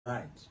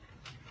Right.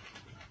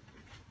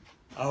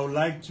 I would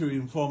like to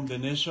inform the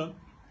nation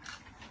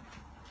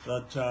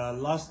that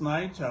last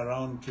night,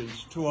 around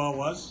 22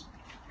 hours,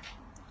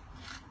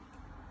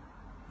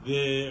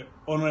 the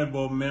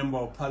Honorable Member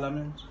of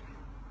Parliament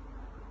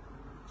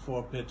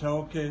for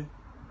Petauke,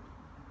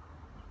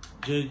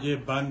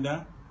 JJ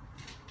Banda,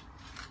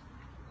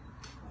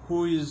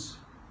 who is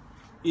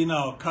in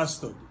our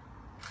custody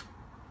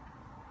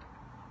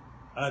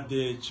at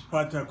the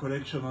Chipata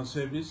Correctional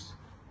Service,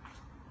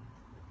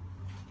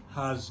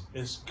 has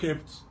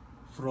escaped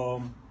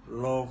from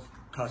love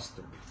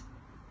custody.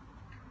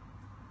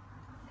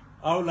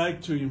 I would like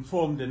to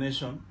inform the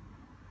nation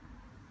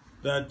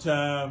that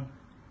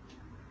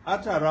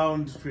at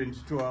around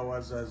 22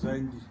 hours, as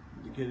I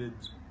indicated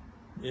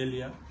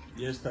earlier,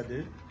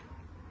 yesterday,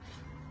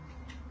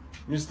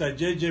 Mr.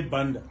 JJ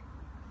Banda,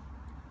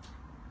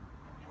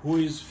 who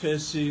is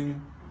facing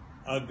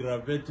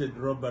aggravated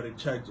robbery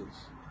charges,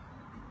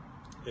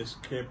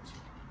 escaped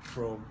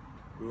from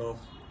love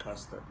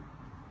custody.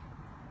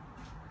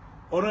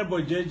 Honorable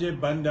JJ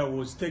Banda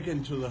was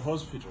taken to the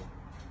hospital,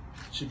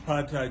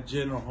 Chipata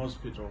General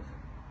Hospital,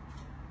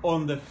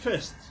 on the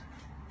 1st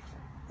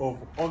of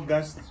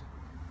August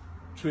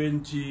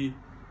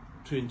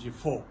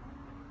 2024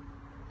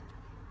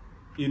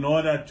 in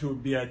order to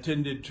be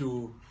attended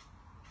to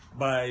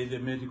by the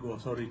medical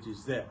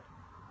authorities there.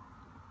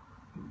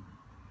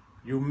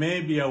 You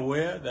may be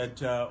aware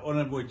that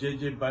Honorable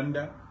JJ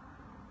Banda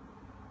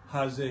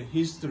has a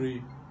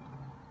history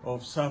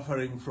of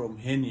suffering from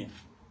hernia.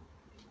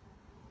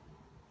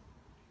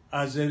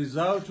 As a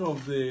result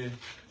of the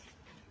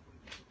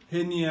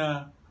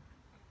hernia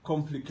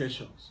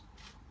complications,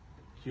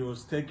 he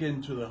was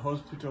taken to the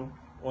hospital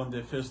on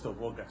the 1st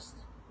of August.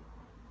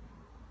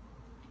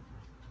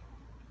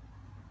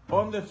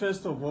 On the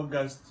 1st of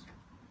August,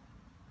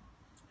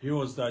 he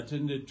was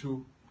attended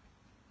to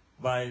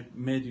by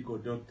medical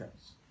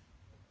doctors.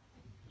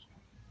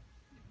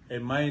 A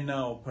minor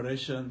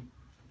operation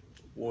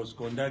was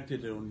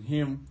conducted on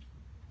him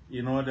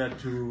in order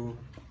to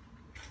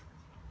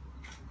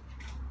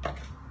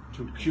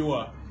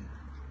cure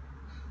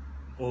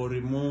or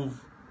remove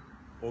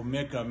or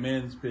make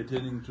amends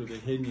pertaining to the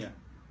hernia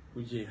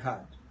which he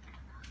had.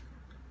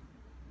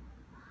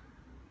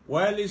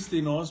 While he's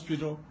in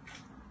hospital,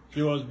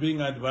 he was being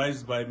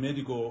advised by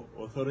medical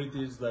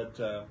authorities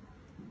that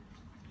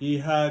he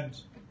had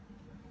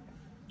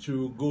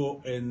to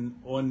go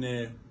on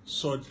a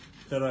sword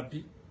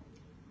therapy,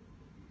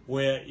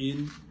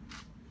 wherein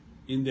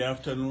in the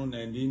afternoon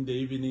and in the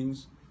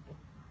evenings,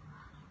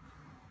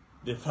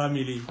 the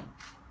family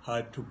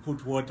had to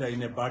put water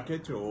in a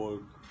bucket or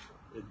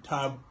a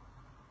tub,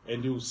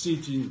 and you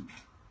sit in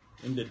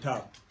the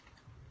tub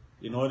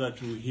in order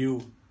to heal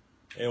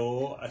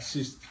or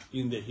assist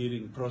in the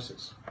healing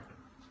process.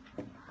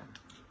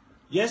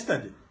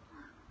 Yesterday,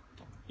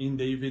 in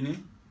the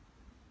evening,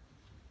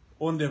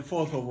 on the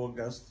 4th of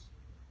August,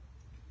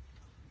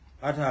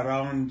 at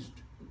around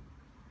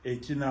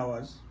 18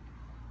 hours,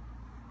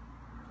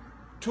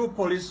 2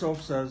 police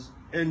officers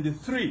and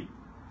 3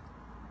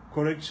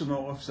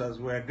 correctional officers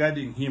were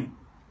guarding him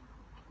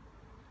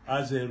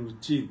as a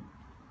routine.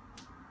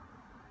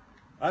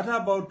 At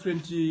about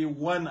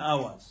 21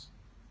 hours,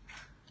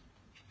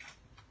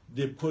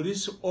 the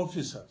police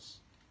officers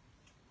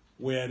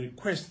were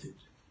requested,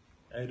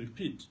 I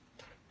repeat,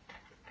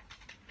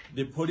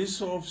 the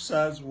police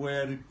officers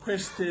were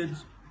requested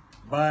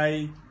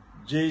by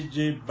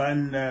JJ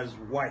Banda's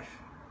wife,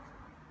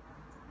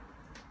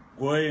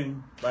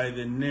 going by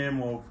the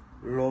name of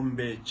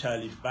Lombe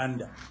Charlie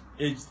Banda,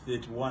 age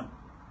 31,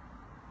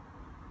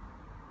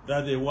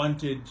 that they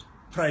wanted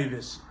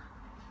privacy.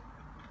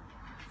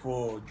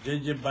 For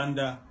JJ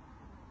Banda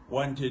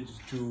wanted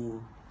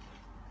to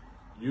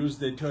use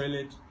the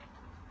toilet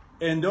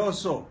and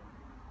also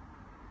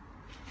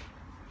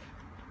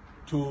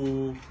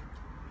to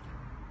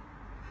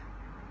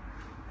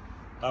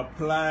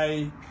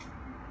apply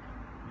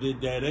the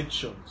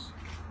directions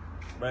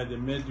by the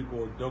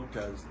medical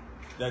doctors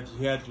that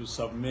he had to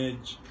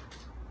submerge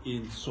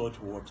in salt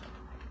water.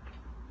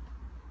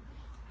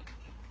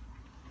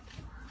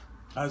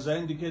 As I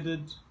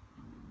indicated,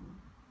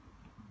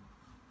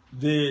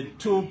 the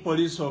 2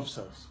 police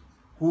officers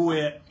who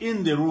were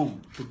in the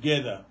room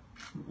together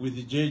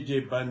with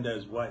JJ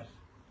Banda's wife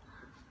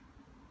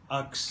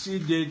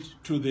acceded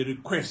to the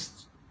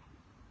request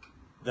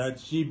that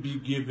he be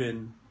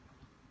given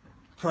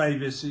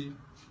privacy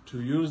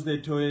to use the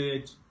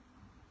toilet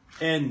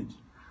and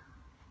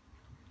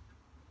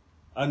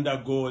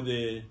undergo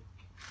the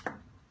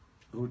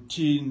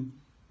routine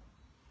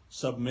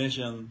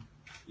submersion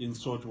in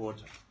salt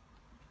water.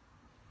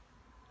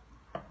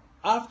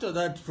 After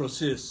that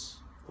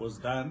process was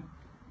done,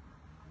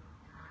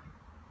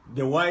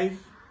 the wife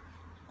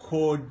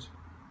called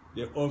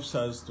the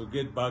officers to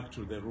get back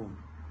to the room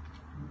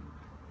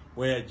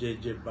where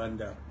JJ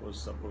Banda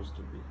was supposed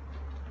to be.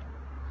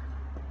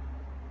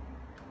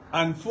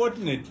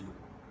 Unfortunately,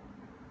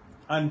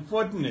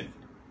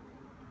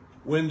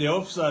 when the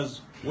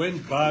officers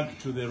went back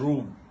to the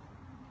room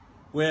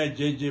where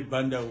JJ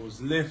Banda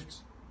was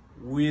left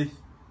with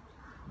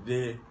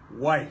the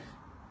wife,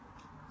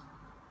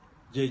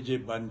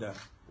 JJ Banda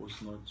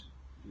was not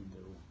in the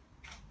room.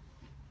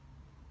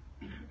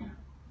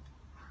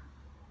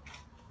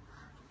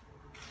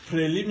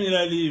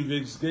 Preliminary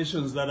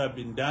investigations that have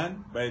been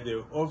done by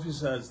the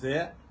officers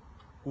there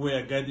who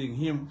were guarding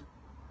him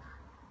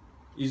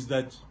is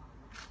that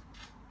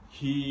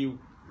he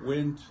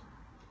went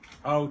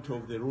out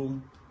of the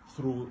room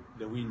through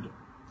the window.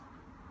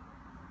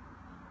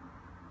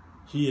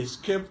 He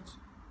escaped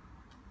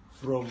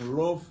from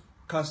law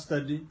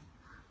custody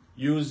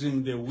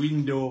using the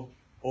window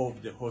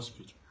of the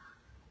hospital.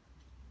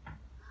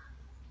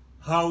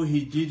 How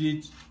he did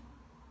it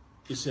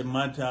is a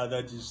matter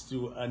that is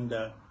still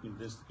under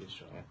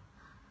investigation.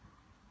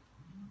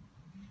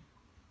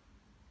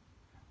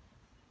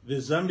 The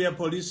Zambia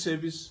Police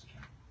Service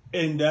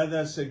and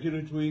other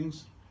security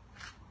wings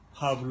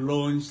have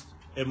launched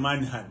a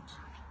manhunt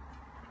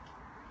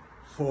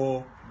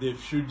for the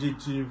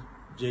fugitive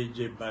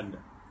JJ Banda.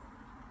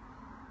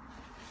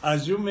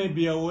 As you may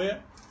be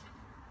aware,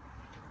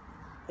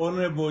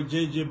 Honorable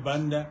JJ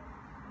Banda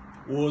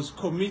was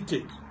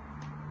committed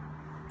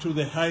to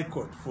the High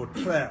Court for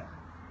trial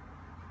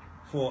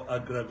for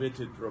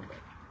aggravated robbery.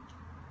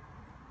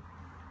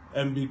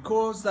 And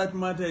because that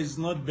matter is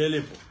not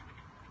bailable,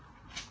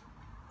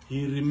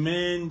 he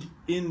remained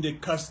in the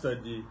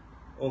custody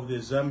of the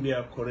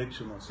Zambia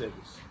Correctional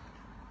Service.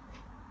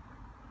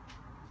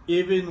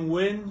 Even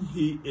when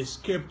he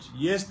escaped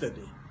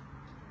yesterday,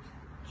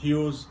 he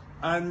was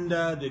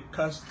under the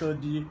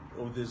custody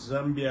of the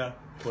Zambia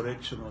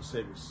Correctional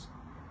Service.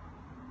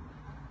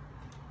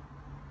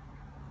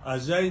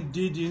 As I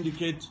did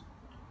indicate,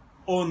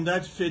 on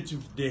that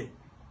fative day,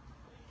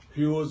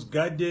 he was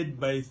guarded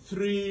by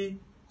 3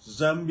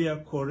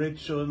 Zambia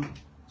Correctional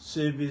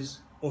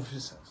Service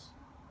officers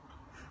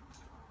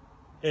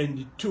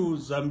and 2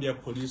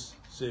 Zambia Police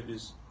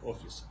Service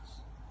officers.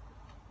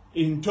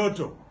 In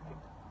total,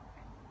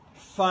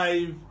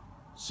 5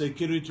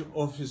 security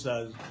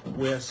officers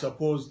were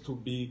supposed to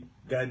be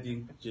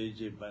guarding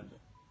JJ Banda.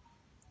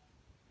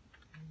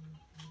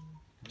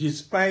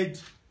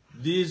 Despite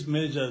these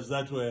measures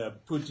that were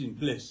put in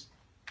place,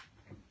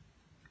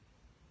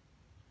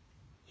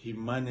 he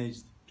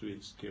managed to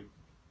escape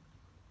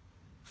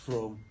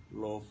from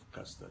law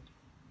custody.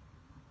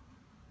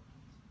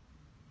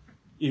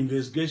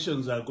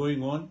 Investigations are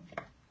going on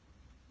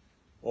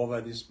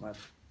over this matter.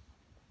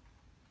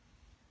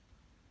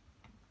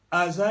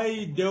 As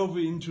I delve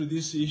into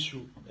this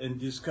issue and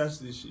discuss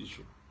this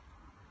issue,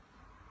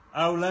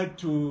 I would like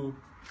to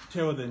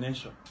tell the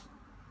nation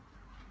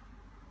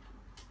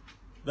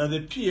that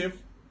the PF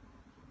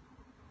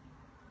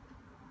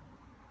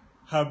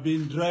have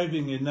been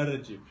driving a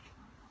narrative,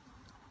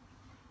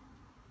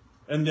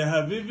 and they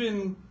have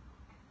even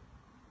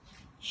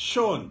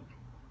shown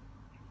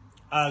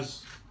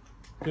as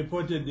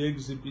purported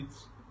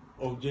exhibits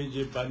of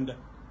JJ Banda,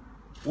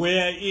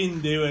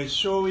 wherein they were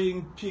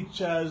showing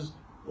pictures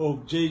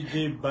of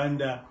JJ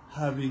Banda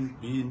having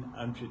been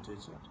amputated.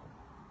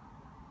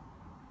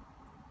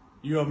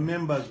 You are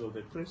members of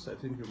the press, I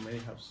think you may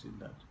have seen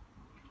that.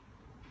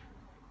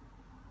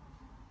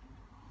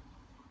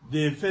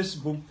 The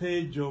Facebook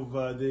page of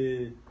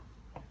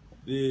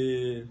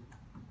the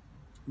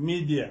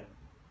media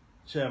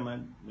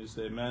chairman,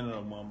 Mr.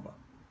 Emmanuel Mwiimbu,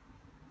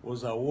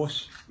 was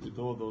awash with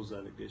all those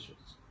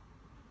allegations.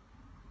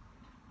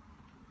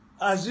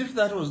 As if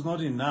that was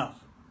not enough,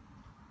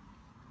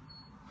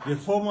 the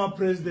former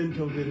president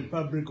of the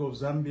Republic of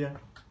Zambia,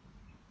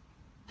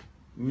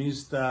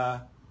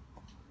 Mr.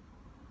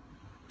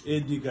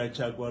 Edgar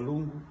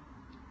Lungu,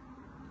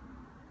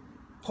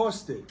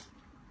 posted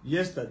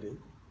yesterday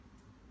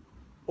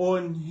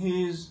on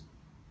his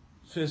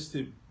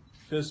Facebook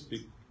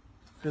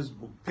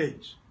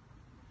page,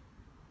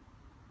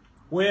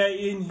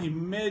 wherein he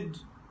made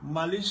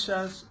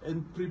malicious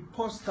and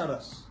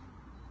preposterous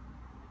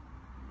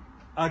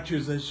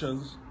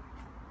accusations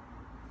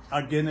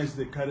against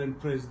the current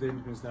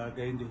president, Mr.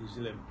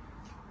 Hichilema.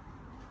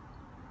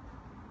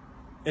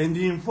 And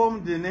he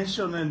informed the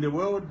nation and the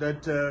world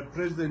that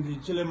President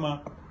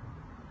Hichilema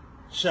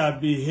shall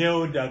be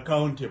held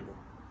accountable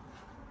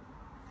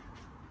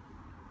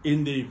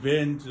in the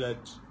event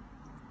that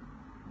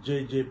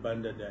JJ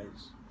Banda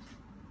dies.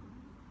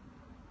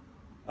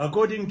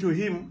 According to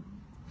him,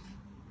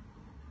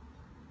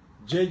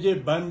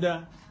 JJ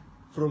Banda,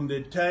 from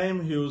the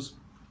time he was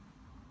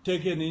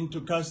taken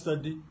into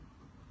custody,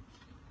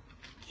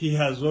 he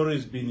has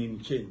always been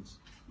in chains,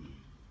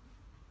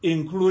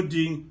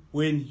 including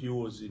when he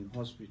was in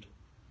hospital.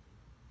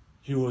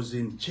 He was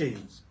in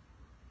chains.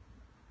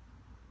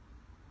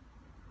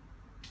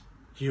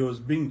 He was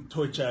being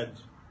tortured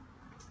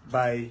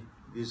by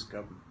this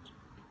government.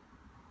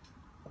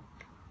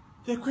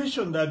 The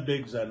question that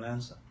begs an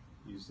answer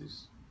is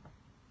this: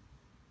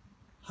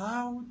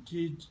 how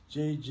did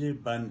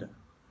JJ Banda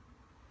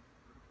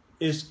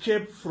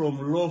escape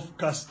from law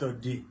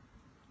custody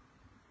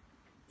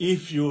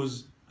if he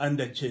was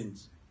under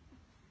chains?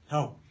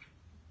 How?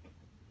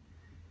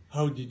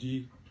 How did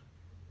he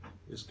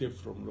escape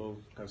from law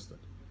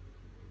custody?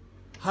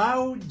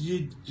 How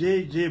did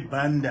JJ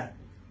Banda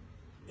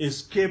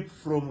escape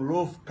from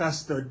lawful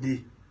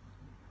custody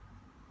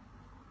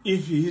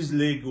if his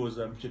leg was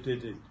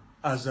amputated,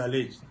 as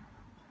alleged?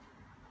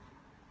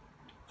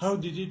 How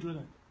did he do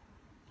that?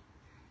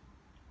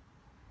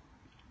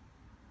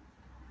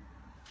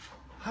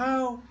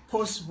 How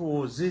possible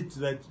was it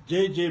that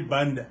JJ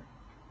Banda,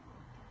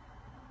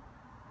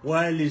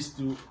 while he's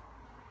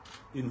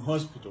in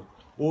hospital,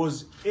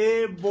 was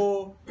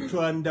able to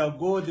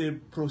undergo the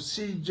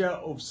procedure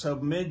of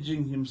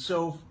submerging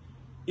himself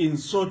in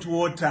salt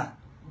water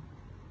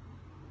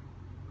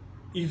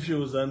if he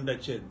was under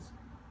chains?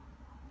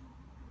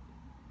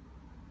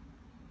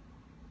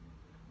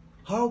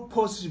 How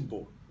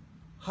possible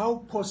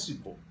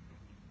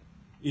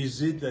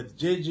is it that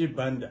JJ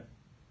Banda,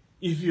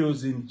 if he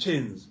was in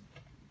chains,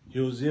 he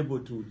was able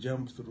to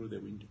jump through the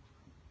window,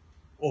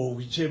 or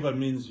whichever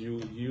means he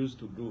used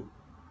to do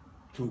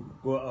to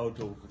go out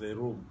of the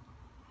room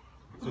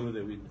through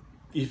the window,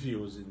 if he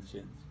was in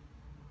chains?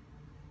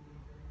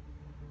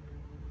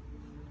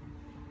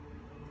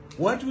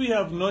 What we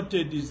have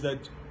noted is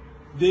that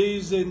there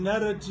is a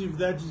narrative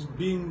that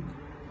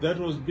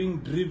was being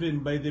driven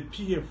by the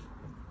PF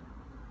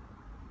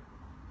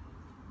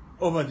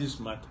over this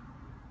matter,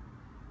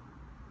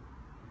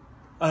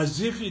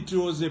 as if it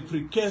was a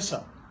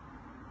precursor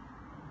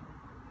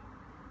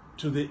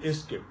to the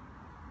escape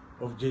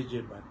of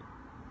JJ Banda.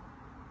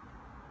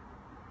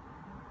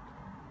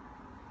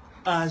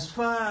 As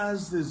far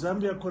as the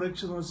Zambia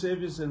Correctional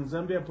Service and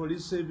Zambia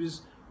Police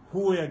Service,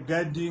 who were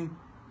guarding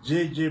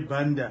JJ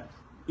Banda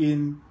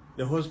in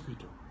the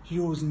hospital, he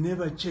was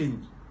never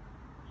changed.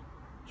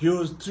 He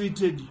was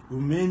treated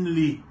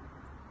humanely.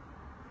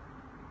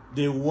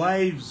 The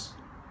wives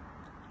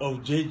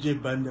of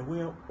JJ Banda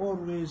were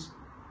always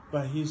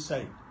by his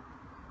side.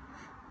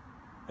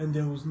 And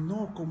there was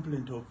no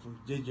complaint of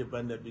JJ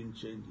Banda being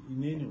changed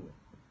in any way.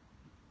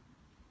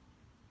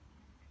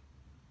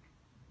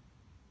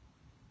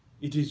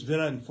 It is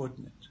very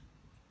unfortunate.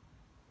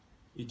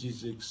 It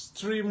is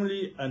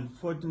extremely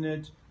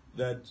unfortunate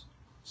that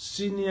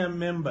senior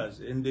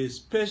members, and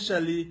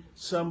especially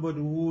somebody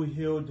who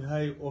held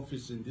high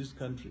office in this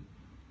country,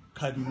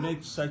 can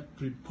make such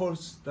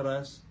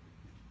preposterous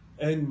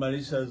and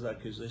malicious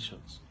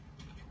accusations,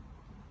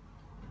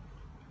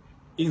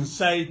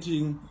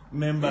 inciting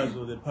members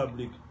of the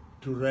public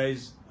to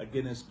rise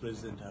against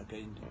President Edgar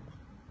Lungu.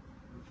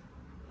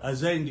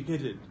 As I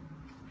indicated,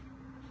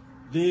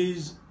 there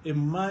is a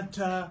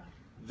matter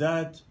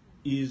that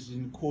is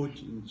in court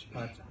in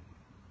Chipata,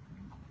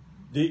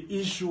 the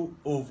issue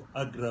of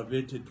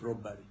aggravated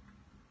robbery,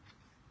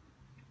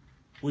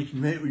 which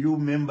you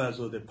members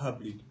of the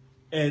public,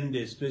 and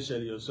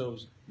especially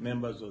yourselves,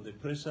 members of the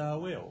press, are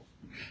aware of.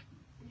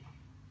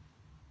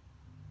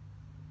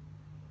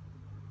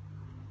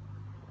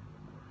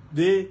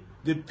 The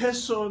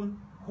person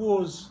who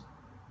was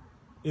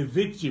a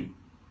victim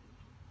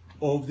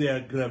of the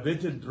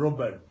aggravated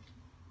robbery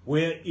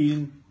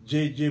wherein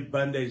JJ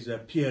Banda is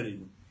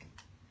appearing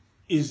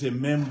is a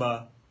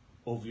member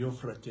of your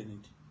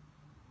fraternity.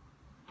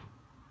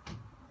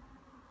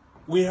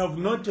 We have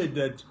noted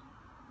that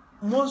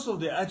most of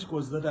the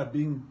articles that are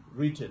being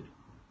written,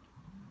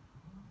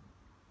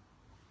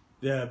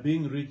 they are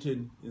being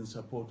written in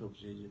support of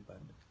JJ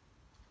Banda.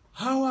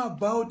 How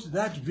about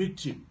that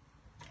victim,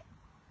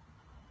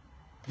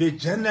 the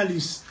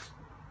journalist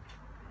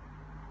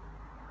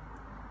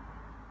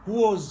who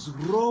was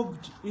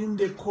robbed in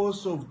the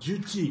course of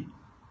duty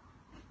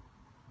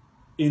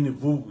in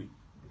Vuvwi,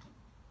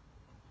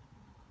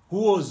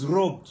 who was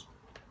robbed,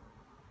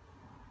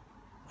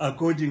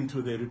 according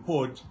to the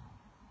report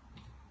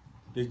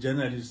the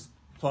journalist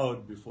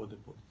filed before the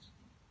police?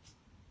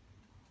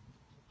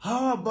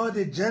 How about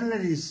the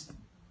journalist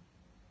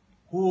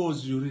who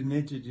was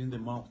urinated in the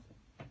mouth?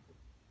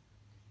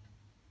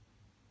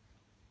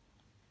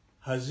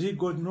 Has he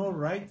got no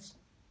rights?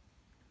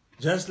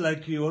 Just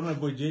like the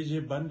Honorable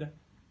JJ Banda?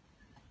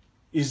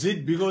 Is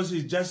it because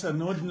he's just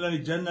an ordinary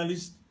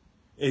journalist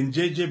and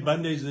JJ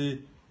Banda is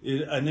an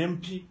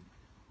MP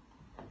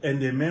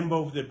and a member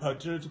of the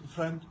Patriotic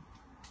Front?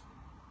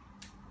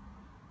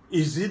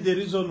 Is it the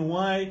reason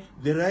why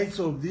the rights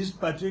of this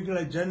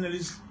particular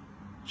journalist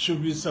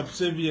should be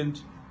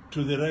subservient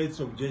to the rights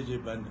of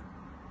JJ Banda?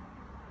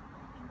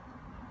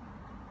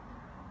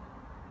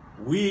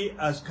 We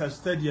as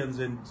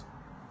custodians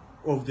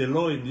of the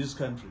law in this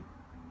country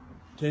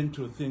tend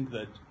to think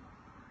that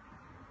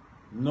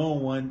no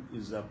one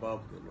is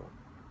above the law.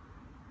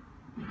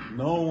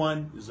 No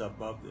one is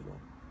above the law.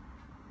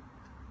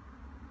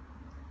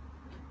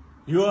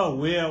 You are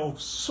aware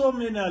of so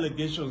many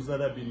allegations that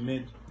have been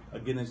made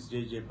against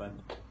JJ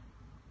Banda.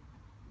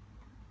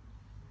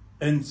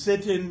 And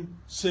certain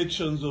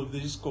sections of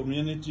this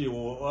community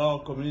or our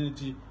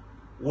community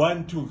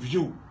want to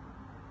view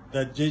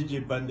that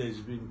JJ Banda is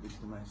being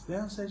victimized. The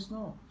answer is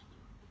no.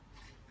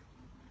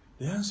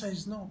 The answer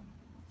is no.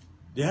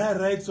 There are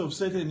rights of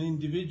certain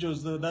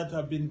individuals that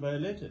have been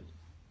violated.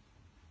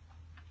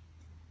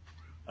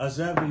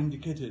 As I have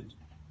indicated,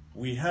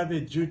 we have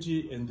a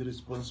duty and the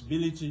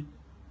responsibility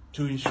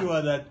to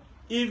ensure that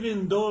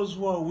even those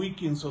who are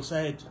weak in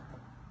society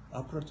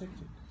are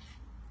protected.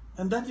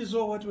 And that is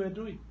all what we are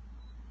doing.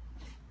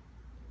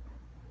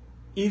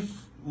 If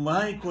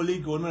my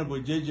colleague,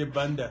 Honorable JJ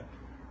Banda,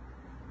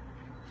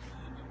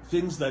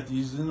 thinks that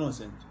he is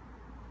innocent,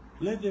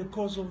 let the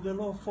course of the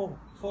law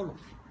follow.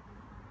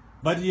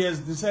 But he has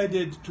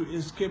decided to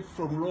escape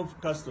from lawful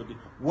custody.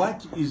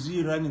 What is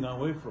he running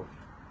away from?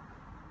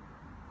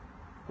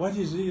 What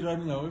is he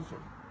running away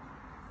from?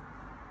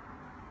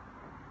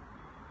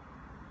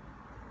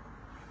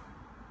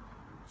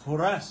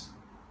 For us,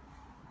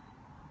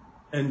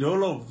 and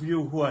all of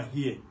you who are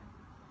here,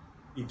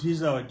 it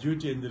is our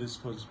duty and the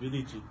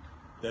responsibility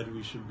that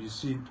we should be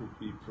seen to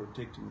be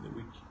protecting the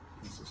weak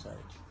in society.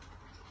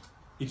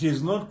 It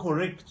is not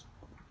correct.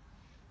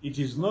 It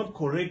is not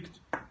correct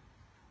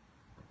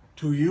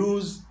to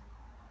use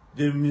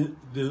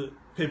the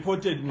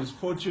purported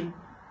misfortune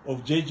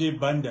of JJ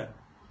Banda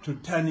to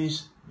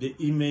tarnish the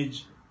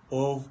image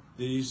of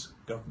this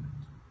government.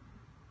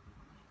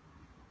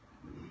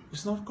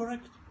 It's not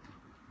correct.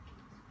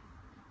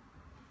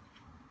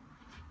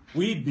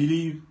 We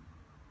believe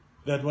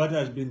that what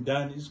has been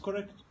done is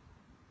correct.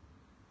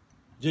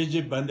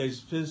 JJ Banda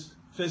is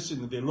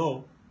facing the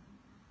law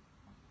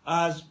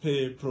as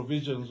per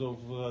provisions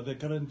of the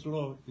current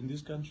law in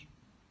this country.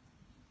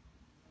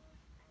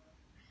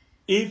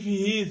 If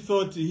he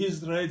thought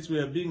his rights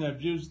were being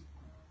abused,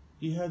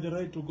 he had the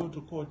right to go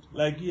to court,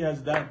 like he has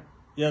done.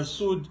 He has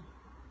sued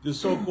the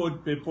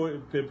so-called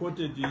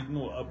purported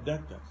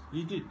abductors.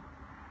 He did.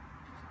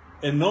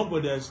 And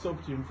nobody has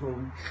stopped him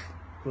from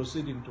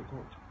proceeding to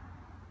court.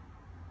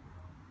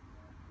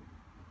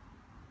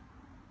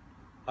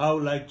 I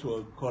would like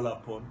to call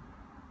upon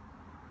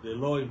the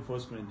law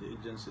enforcement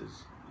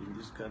agencies in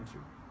this country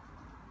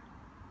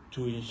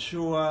to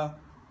ensure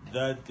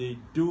that they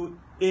do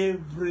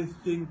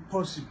everything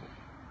possible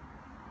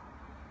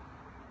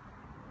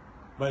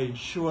by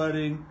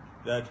ensuring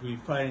that we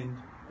find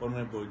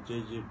Honorable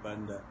JJ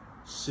Banda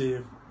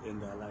safe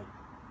and alive.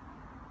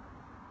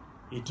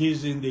 It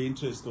is in the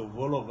interest of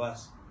all of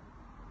us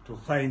to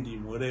find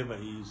him wherever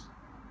he is.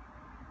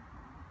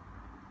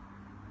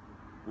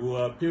 We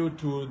will appeal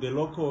to the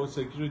local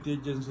security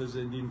agencies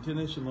and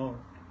international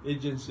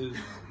agencies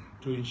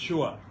to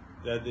ensure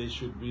that there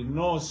should be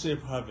no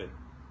safe haven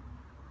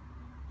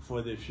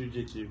for the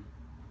fugitive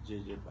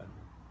JJ Banda.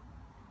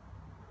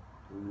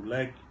 We would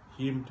like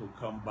him to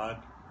come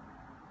back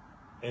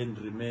and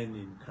remain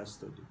in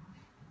custody,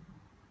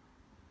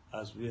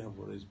 as we have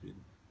always been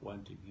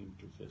wanting him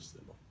to face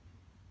the law.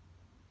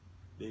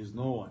 There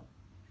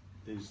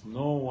is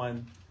no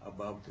one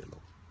above the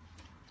law.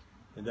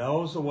 And I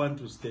also want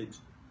to state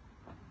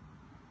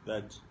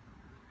that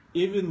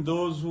even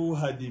those who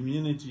had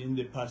immunity in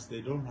the past,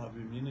 they don't have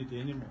immunity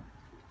anymore.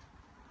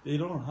 They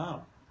don't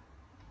have.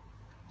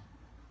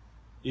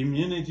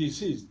 Immunity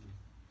ceased.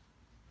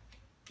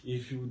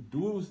 If you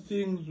do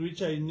things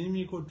which are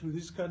inimical to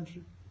this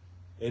country,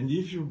 and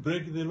if you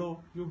break the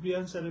law, you'll be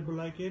answerable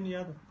like any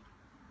other.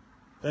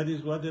 That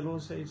is what the law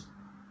says.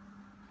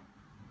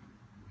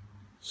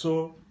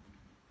 So,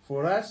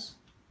 for us,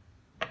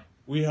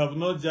 we have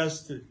not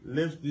just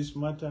left this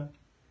matter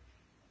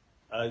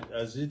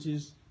as it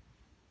is.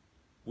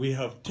 We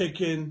have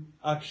taken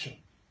action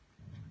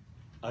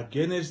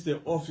against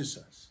the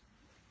officers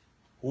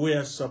who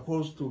are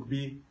supposed to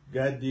be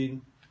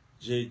guarding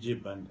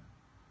JJ Banda.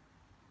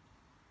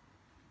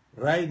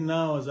 Right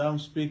now, as I'm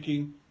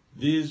speaking,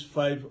 these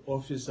 5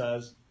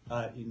 officers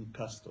are in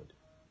custody.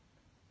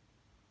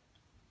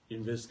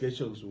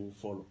 Investigations will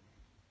follow.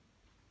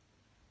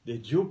 The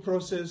due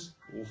process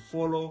will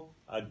follow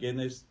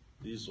against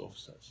these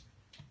officers.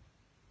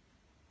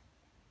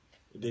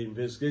 The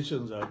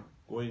investigations are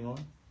going on.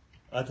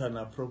 At an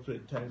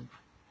appropriate time,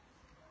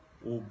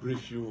 we'll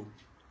brief you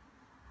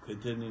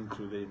pertaining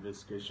to the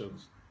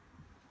investigations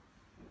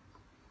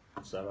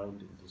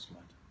surrounding this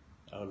matter.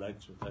 I would like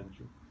to thank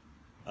you.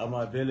 I'm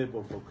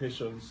available for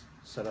questions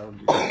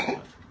surrounding this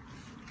matter.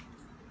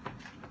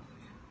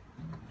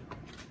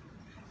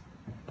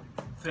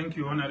 Thank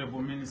you,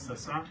 Honorable Minister,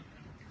 sir,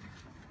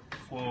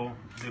 for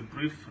the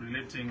brief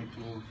relating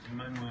to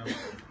Emmanuel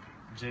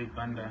J.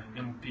 Banda,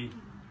 MP.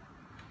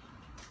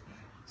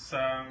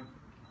 Sir,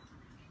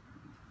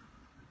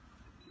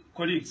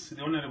 colleagues,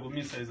 the Honorable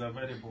Minister is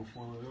available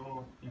for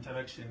your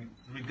interaction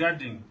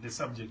regarding the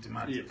subject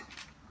matter. Yes.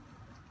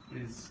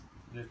 Please,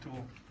 the two,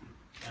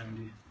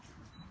 and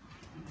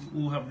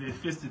we'll have the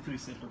first 3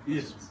 set of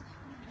questions.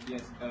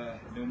 Yes, I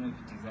don't know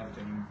if it is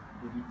afternoon.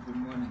 Good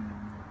morning.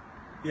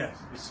 Yes,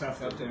 it's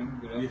afternoon.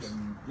 Good afternoon. Yes.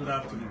 Good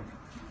afternoon.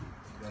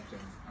 Good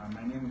afternoon.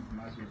 My name is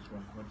Matthew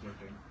from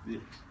Kototen.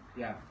 Yes.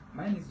 Yeah,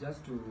 mine is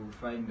just to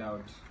find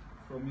out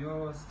from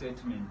your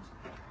statement.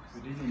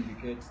 You did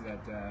indicate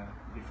that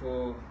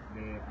before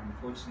the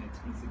unfortunate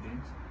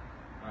incident,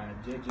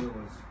 JJ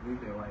was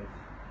with the wife.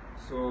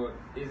 So,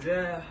 is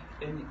there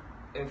any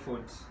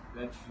effort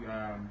that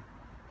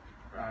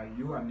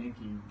you are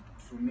making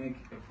to make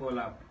a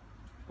follow-up,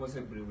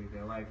 possibly with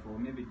the wife, or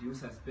maybe do you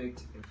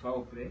suspect a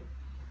foul play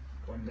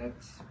on that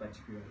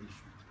particular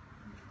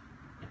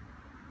issue?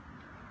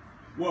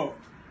 Well,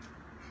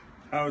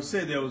 I would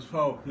say there was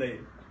foul play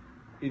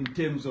in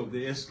terms of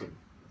the escape.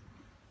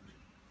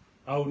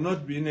 I would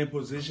not be in a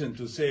position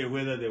to say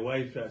whether the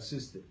wife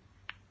assisted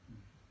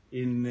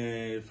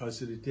in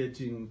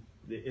facilitating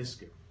the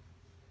escape.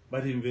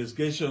 But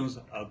investigations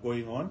are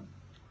going on.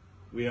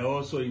 We are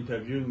also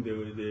interviewing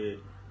the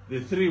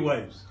three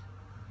wives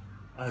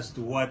as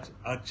to what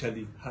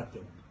actually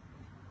happened.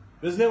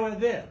 Because they were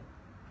there.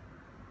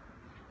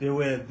 They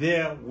were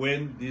there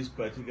when this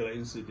particular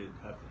incident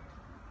happened.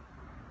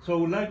 So I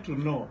would like to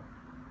know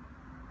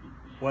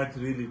what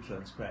really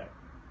transpired.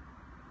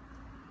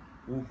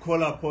 We'll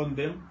call upon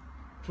them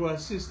to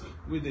assist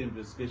with the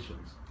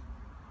investigations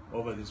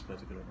over this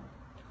particular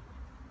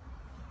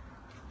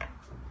matter.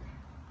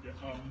 Yeah,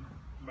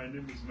 my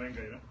name is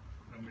Mangaira.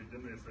 I'm a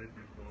general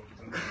assignment for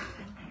Zambia.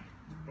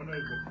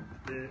 Honorable,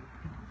 the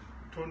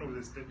tone of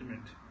the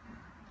statement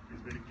is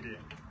very clear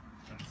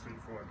and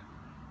straightforward.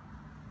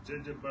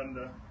 JJ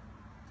Banda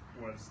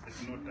was at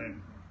no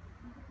time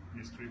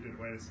mistreated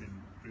while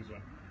in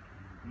prison.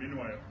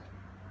 Meanwhile,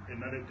 a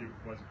narrative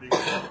was being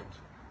developed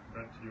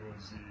that he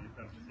was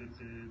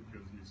amputated, he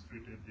was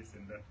mistreated, this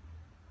and that.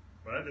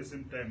 But at the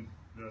same time,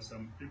 there are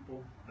some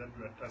people that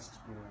were tasked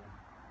to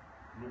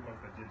look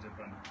after JJ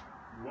Banda.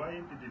 Why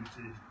didn't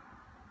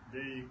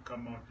they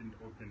come out in the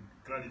open,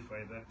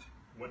 clarify that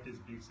what is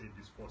being said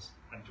is false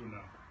until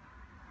now?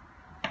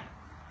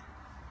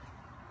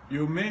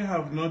 You may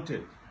have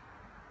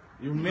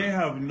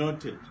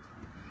noted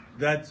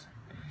that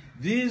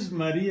these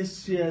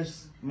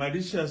malicious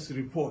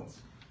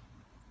reports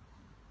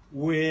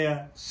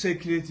were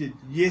circulated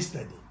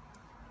yesterday,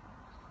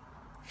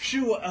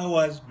 few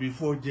hours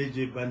before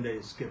JJ Banda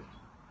escaped.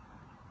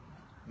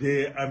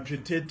 The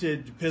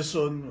amputated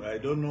person, I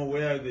don't know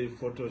where they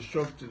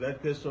photoshopped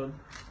that person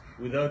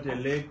without a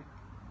leg,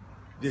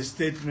 the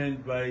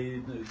statement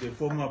by the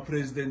former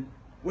president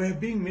were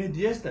being made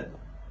yesterday.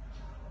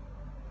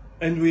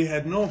 And we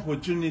had no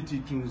opportunity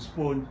to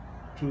respond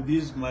to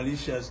these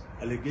malicious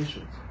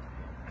allegations.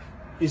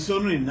 It's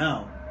only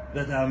now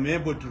that I'm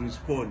able to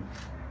respond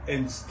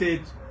and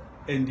state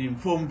and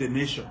inform the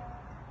nation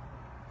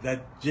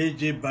that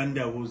JJ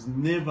Banda was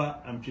never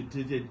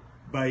amputated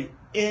by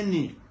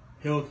any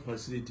health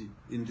facility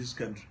in this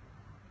country.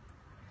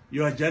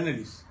 You are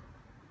journalists.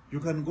 You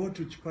can go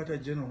to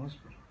Chipata General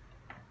Hospital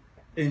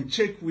and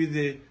check with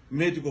the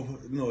medical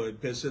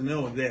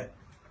personnel there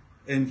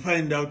and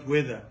find out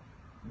whether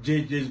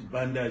JJ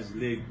Banda's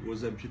leg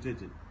was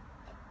amputated.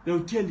 They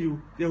will tell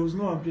you there was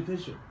no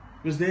amputation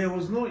because there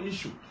was no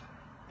issue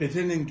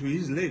pertaining to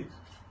his legs.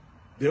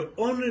 The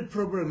only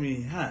problem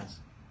he has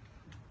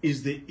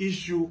is the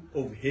issue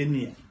of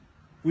hernia,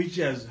 which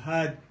he has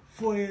had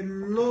for a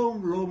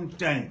long, long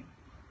time,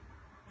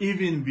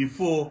 even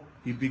before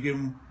he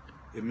became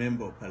a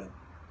member of parliament.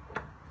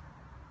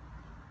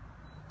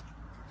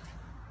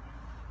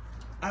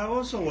 I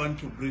also want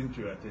to bring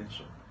to your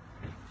attention,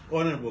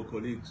 honorable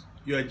colleagues,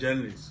 you are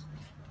journalists.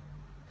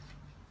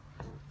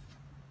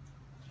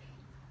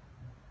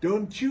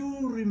 Don't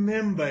you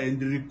remember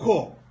and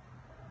recall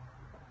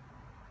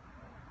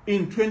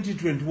in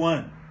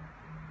 2021,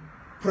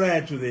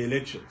 prior to the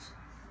elections,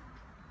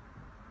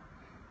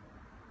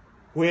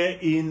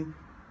 wherein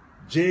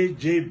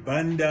JJ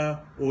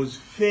Banda was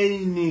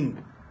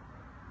feigning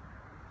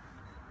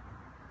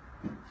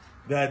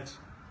that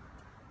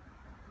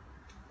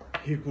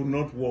he could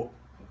not walk,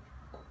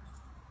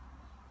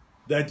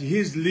 that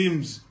his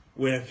limbs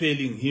were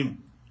failing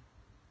him.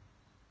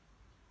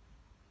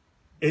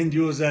 And he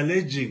was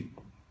alleging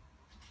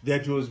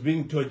that he was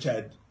being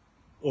tortured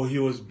or he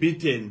was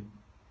beaten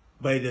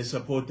by the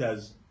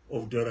supporters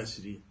of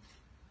Dorasiri.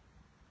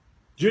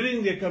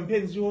 During the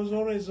campaigns, he was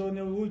always on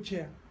a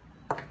wheelchair,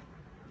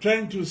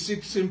 trying to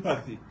seek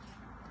sympathy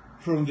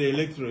from the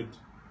electorate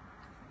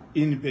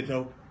in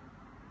Petau.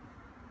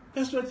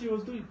 That's what he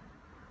was doing.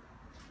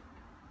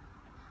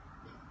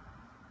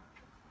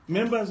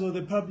 Members of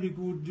the public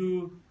would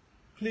do,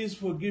 please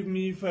forgive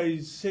me if I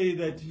say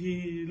that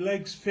he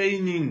likes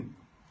feigning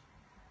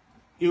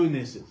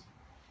illnesses.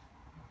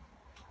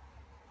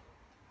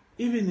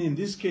 Even in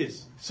this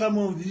case, some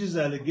of these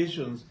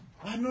allegations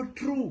are not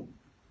true.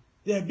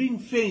 They are being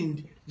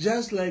feigned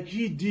just like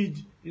he did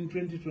in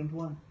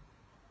 2021.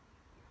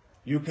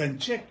 You can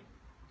check.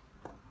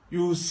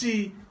 You will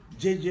see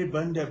JJ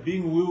Banda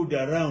being wheeled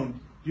around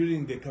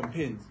during the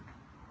campaigns,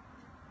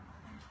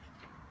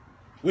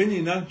 when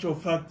in actual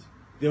fact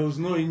there was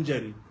no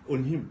injury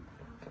on him.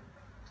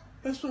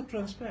 That's what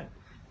transpired.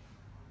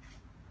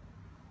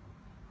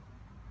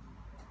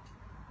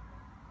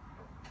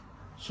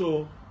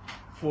 So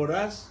for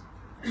us,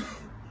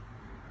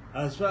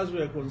 as far as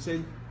we are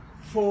concerned,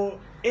 for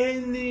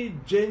any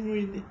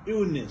genuine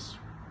illness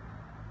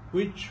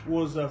which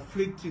was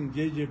afflicting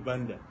JJ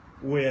Banda,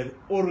 we are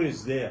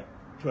always there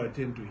to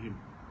attend to him.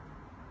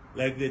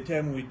 Like the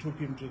time we took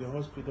him to the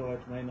hospital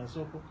at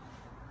Mainasoko,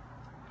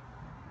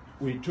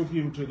 we took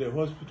him to the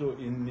hospital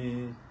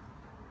in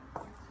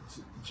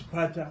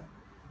Chipata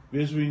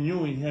because we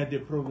knew he had a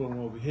problem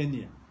of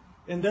hernia.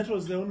 And that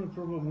was the only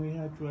problem we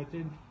had to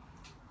attend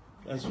to.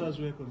 as far as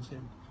we're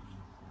concerned.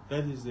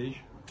 That is the issue.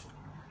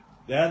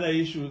 The other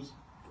issues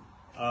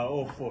are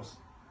all false.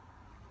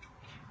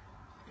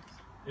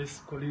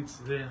 Yes, colleagues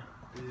there.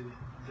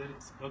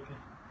 Okay.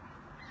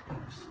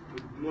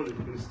 Good morning,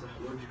 Minister.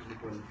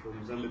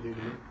 From Zambia.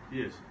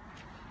 Yes.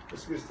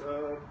 Yes,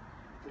 Minister.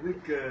 I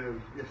think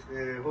yes,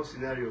 the whole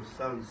scenario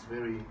sounds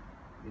very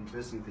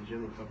interesting to the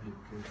general public.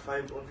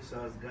 5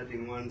 officers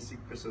guarding 1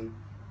 sick person,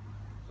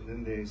 and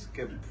then they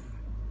escape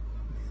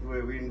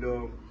through a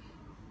window.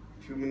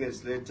 A few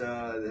minutes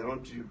later, they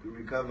want to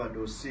recover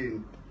or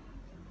seen.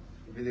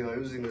 Maybe they were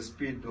using the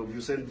speed of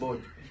Usain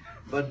Bolt.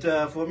 But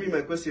for me,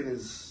 my question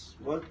is,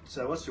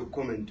 what's your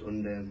comment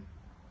on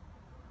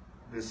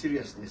the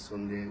seriousness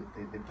on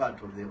the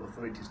part of the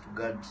authorities to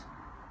guard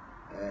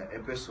a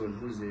person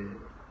who's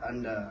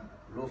under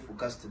lawful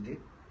custody?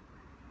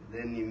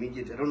 Then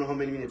immediately, I don't know how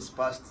many minutes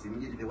passed,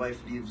 immediately the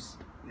wife leaves,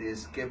 they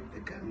escape,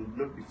 they can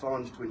not be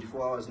found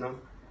 24 hours now.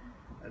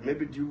 And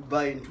maybe do you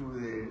buy into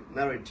the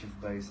narrative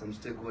by some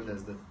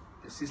stakeholders that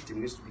the system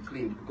needs to be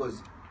cleaned,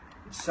 because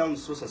it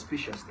sounds so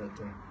suspicious that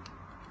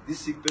this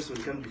sick person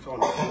can't be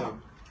found now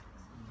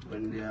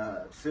when there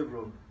are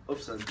several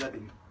officers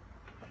guarding.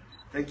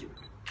 Thank you.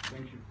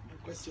 Thank you. The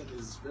question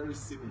is very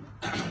similar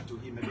to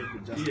him. Maybe I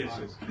could just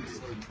add.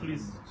 Sorry,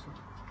 please.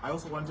 I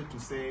also wanted to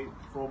say,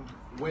 from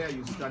where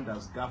you stand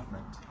as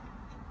government,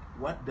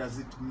 what does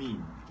it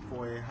mean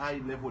for a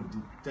high-level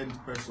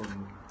detained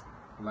person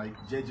like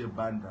JJ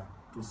Banda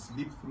to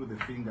slip through the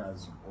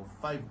fingers of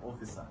 5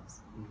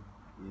 officers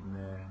in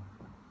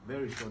a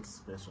very short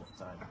space of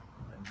time?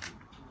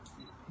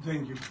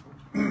 Thank you.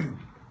 Thank you.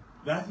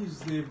 That is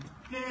the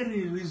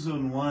very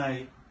reason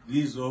why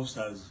these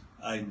officers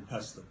are in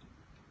custody.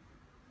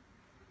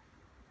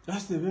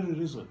 That's the very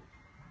reason.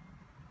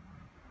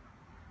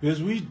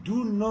 Because we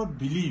do not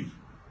believe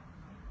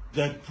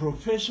that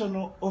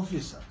professional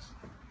officers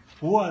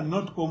who are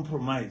not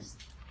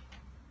compromised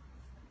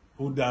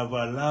would have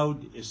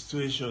allowed a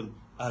situation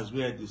as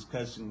we are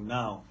discussing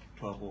now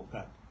to have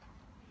occurred.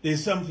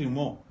 There's something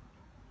more,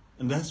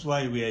 and that's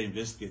why we are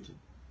investigating.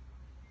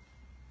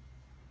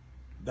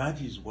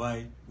 That is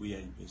why we are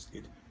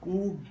investigating.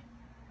 We'll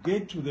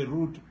get to the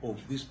root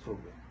of this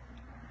problem.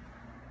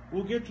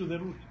 We'll get to the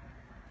root.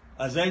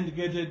 As I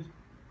indicated,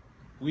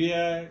 we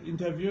are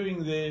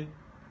interviewing the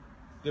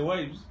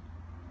wives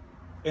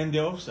and the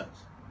officers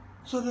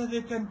so that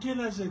they can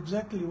tell us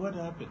exactly what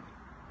happened.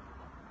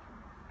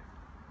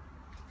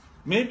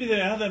 Maybe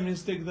the other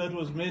mistake that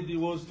was made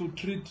was to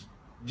treat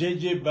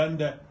JJ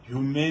Banda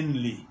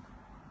humanely.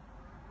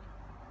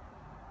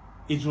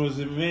 It was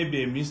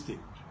maybe a mistake.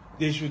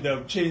 They should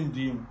have changed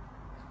him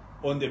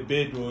on the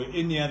bed or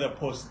any other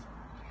post.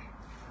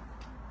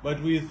 But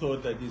we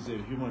thought that he's a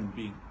human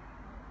being.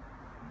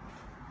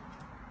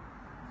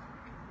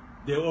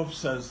 The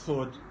officers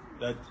thought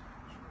that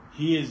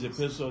he is a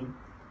person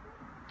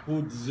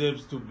who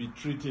deserves to be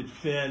treated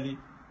fairly.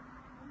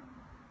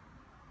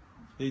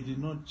 They did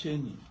not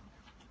change him.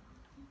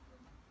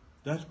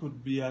 That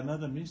could be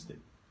another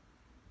mistake.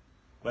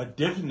 But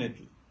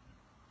definitely,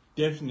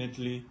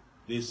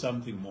 there's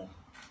something more.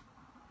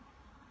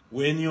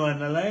 When you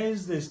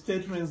analyze the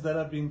statements that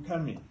have been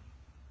coming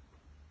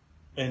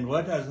and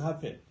what has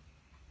happened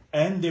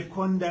and the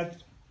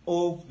conduct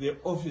of the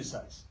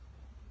officers,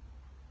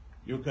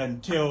 you can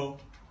tell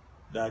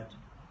that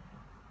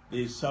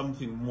there's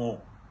something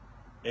more,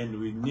 and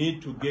we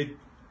need to get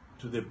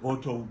to the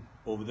bottom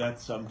of that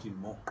something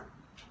more.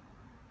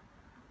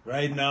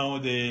 Right now,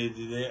 the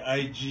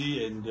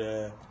IG and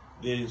the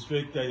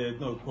Inspector,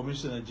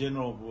 Commissioner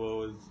General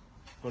of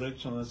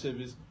Correctional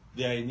Service,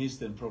 they are in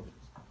Eastern Province.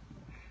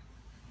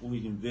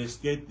 We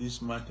investigate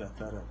this matter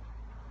thoroughly.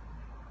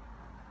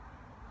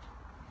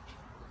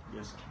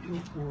 Yes.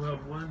 We'll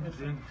have one,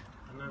 then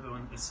another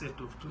one, a set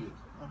of 2. Okay.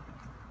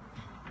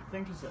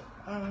 Thank you, sir.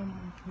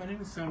 My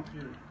name is Sam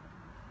Fury.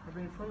 I've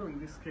been following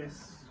this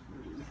case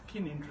with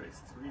keen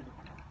interest, really.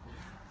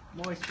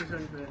 More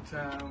especially that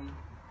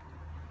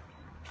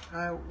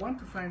I want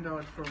to find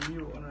out from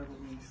you, Honorable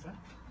Minister.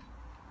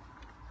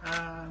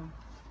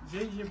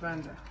 JJ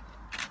Banda,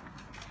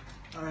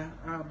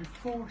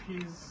 before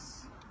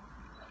his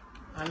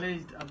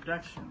alleged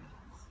abduction,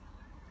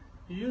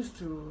 he used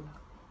to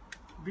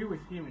be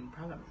with him in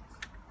Parliament.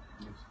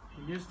 Yes.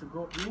 He used to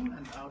go in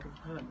and out of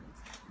Parliament.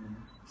 Mm-hmm.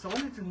 So I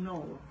wanted to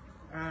know,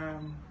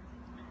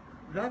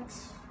 that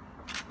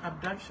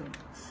abduction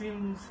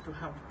seems to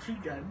have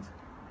triggered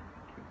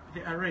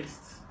the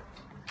arrests.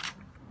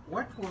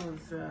 What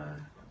was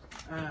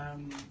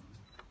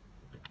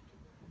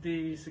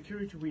the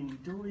security wing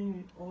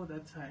doing all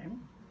that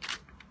time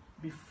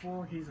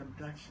before his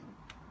abduction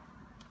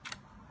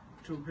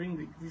to bring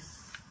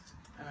these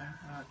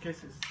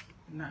cases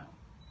now?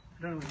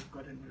 I don't know if you've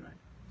gotten me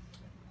right.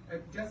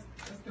 Just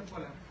a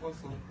follow-up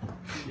also.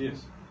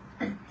 Yes.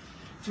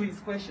 To his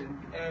question,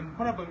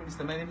 Honorable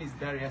Minister, my name is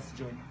Darius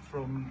John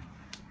from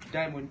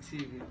Diamond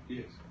TV.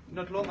 Yes.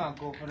 Not long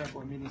ago,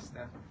 Honorable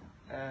Minister,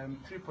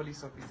 3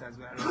 police officers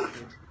were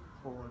arrested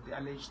for the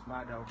alleged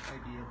murder of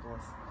IDA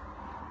boss.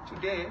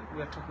 Today,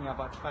 we are talking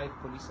about 5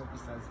 police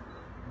officers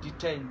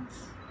detained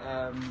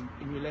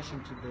in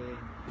relation to the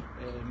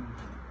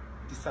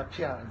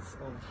disappearance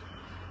of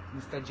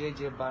Mr.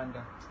 JJ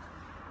Banda.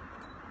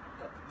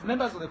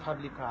 Members of the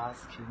public are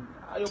asking,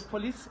 are your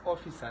police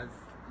officers,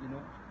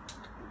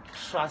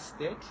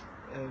 trusted,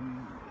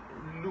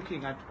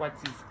 looking at what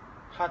is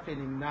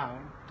happening now,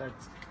 that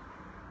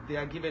they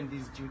are given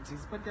these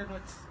duties, but they're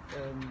not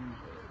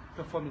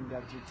performing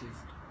their duties?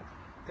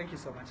 Thank you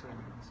so much.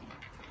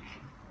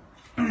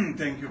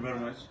 Thank you very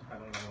much.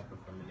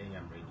 From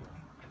Millennium Radio.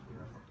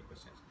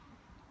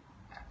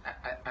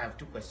 I have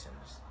two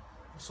questions.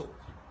 So,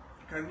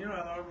 can you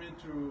allow me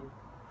to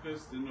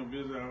first, because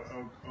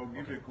I'll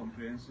give a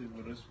comprehensive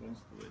response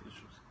to the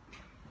issues.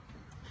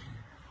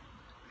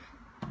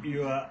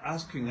 You are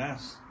asking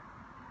us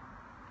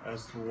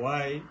as to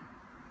why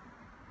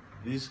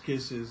these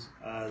cases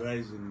are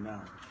rising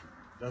now.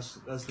 That's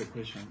the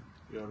question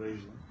you're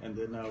raising, and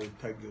then I'll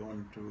tag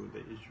on to the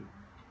issue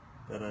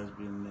that has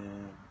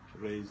been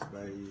raised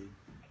by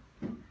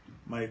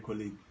my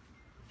colleague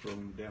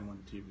from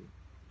Diamond TV.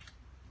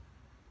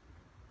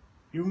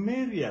 You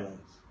may realize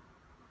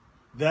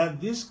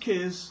that this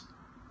case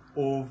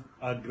of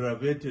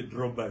aggravated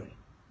robbery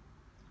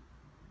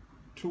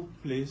took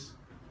place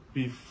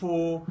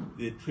before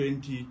the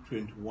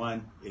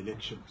 2021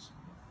 elections.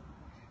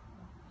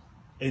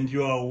 And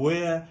you are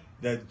aware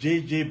that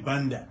JJ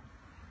Banda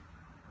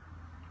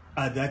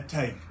at that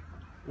time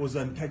was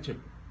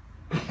untouchable.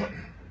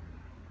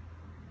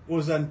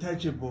 Was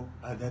untouchable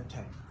at that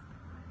time.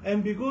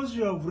 And because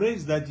you have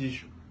raised that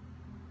issue,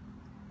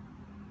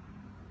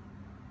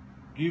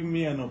 give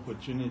me an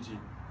opportunity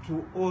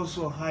to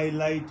also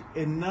highlight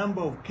a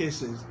number of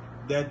cases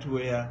that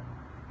were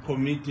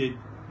committed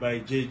by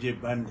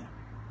JJ Banda,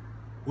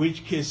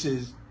 which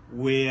cases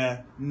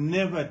were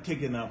never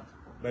taken up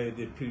by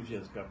the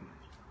previous government.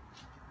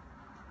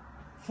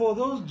 For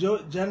those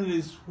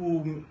journalists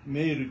who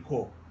may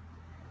recall,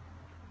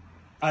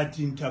 at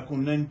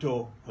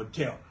Intercontinental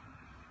Hotel,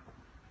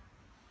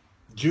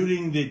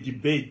 during the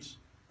debate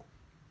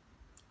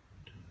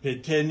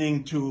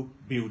pertaining to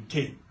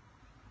butane,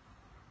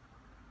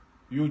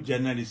 you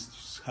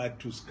journalists had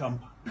to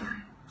scamper.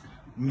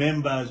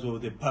 Members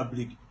of the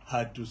public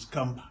had to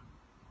scamper.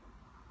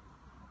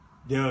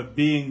 They were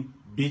being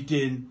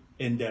beaten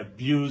and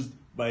abused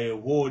by a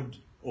horde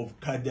of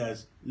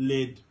cadres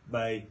led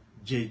by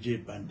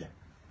JJ Banda.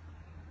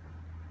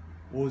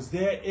 Was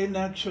there any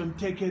action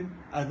taken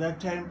at that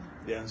time?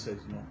 The answer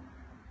is no.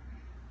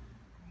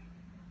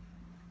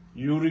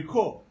 You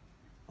recall,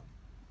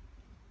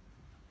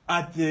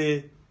 at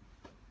the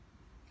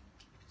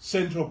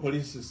Central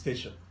Police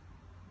Station,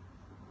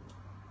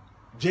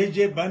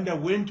 JJ Banda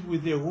went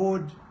with a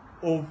horde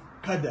of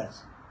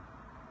cadres.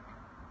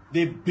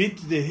 They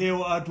beat the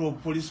hell out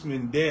of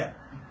policemen there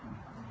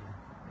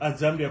at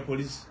Zambia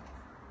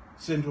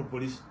Central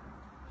Police.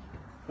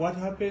 What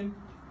happened?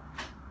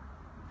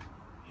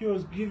 He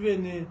was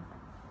given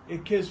a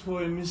case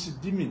for a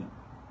misdemeanor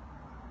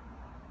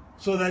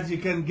so that he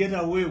can get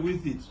away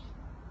with it,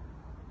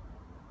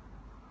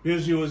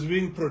 because he was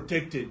being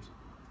protected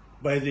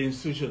by the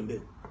institution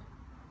there.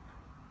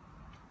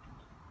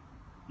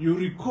 You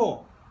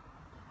recall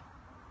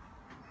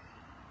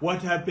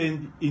what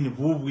happened in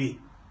Vuvwe,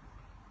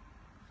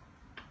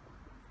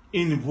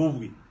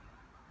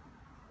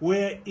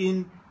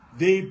 wherein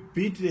they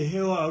beat the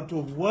hell out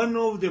of one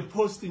of the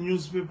Post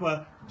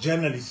newspaper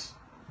journalists,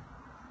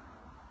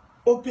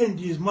 opened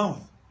his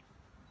mouth.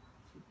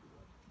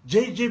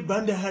 JJ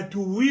Banda had to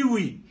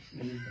wee-wee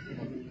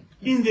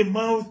in the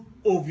mouth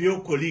of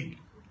your colleague.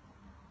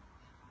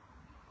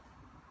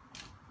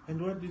 And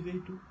what did they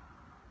do?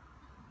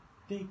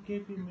 They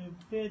gave him a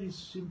very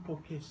simple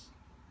case.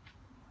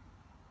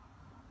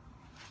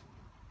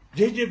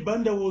 JJ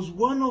Banda was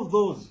one of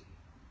those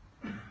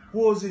who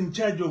was in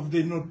charge of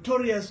the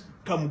notorious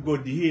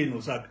Kamgodi here in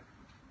LUSAKA,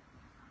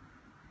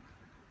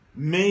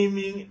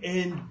 maiming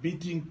and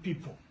beating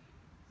people.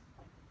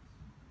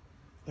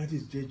 That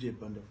is JJ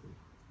Banda for you.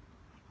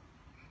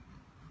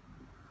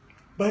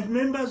 But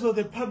members of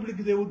the public,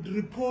 they would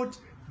report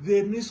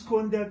the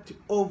misconduct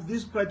of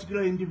this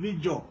particular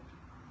individual.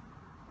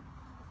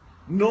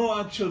 No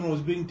action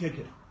was being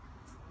taken.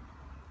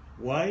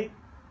 Why?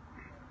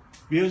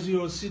 Because he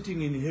was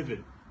sitting in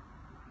heaven.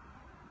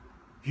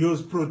 He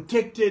was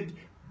protected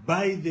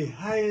by the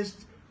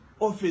highest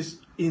office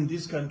in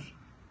this country.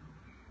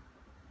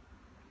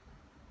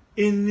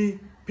 In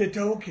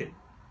Petauke,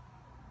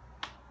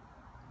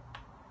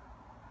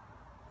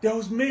 there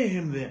was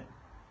mayhem there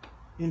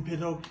in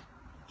Petauke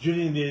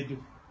during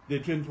the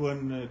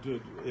 21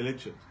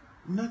 elections.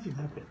 Nothing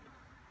happened.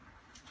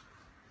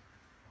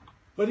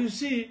 But you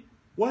see,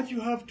 what you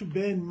have to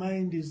bear in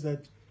mind is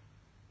that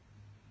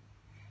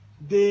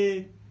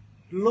the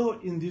law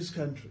in this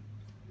country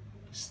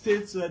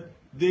states that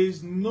there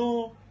is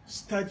no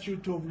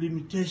statute of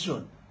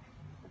limitation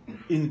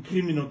in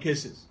criminal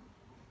cases.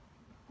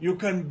 You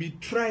can be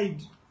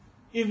tried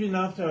even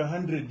after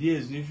 100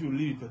 years if you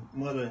live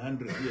more than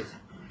 100 years.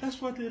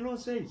 That's what the law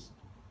says.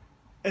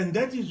 And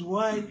that is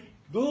why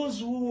those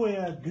who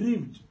were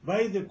aggrieved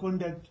by the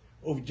conduct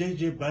of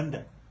JJ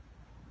Banda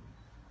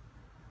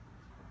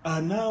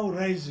are now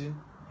rising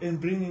and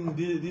bringing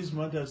these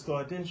matters to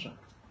our attention.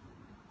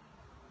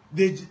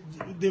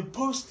 The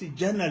Post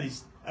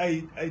journalist,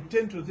 I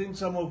tend to think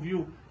some of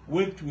you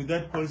worked with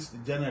that Post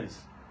journalist.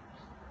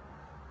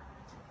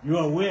 You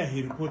are aware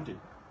he reported,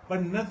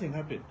 but nothing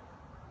happened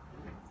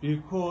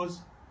because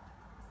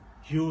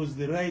he was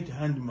the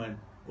right-hand man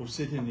of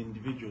certain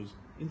individuals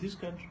in this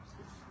country.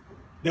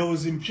 There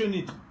was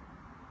impunity.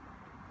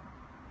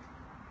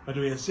 But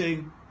we are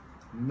saying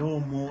no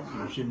more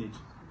impunity.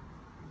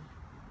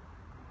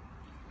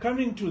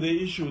 Coming to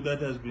the issue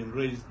that has been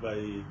raised by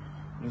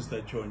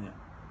Mr. Chonya,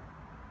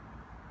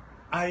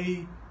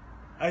 I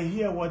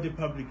hear what the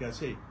public are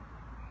saying.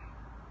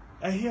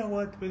 I hear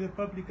what the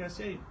public are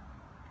saying.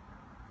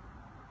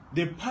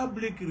 The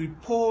public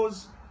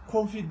repose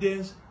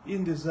confidence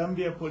in the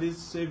Zambia Police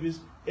Service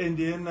and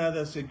the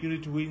other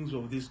security wings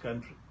of this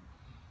country.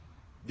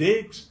 They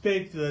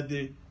expect that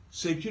the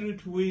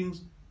security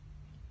wings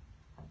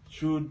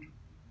should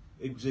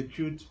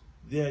execute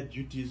their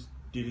duties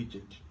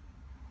diligently.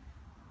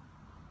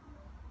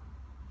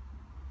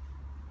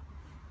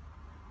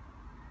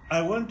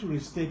 I want to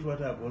restate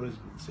what I've always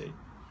been saying.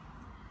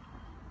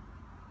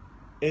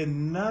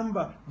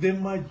 The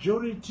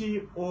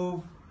majority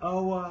of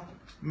our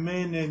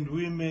men and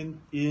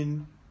women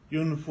in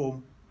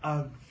uniform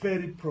are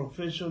very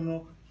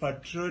professional,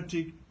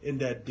 patriotic,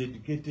 and are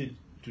dedicated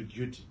to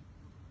duty.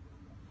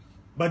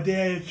 But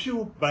there are a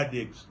few bad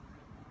eggs.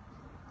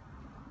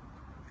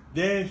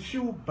 There are a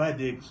few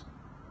bad eggs.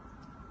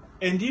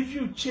 And if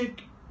you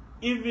check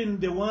even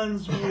the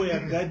ones who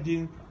were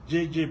guarding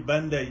JJ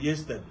Banda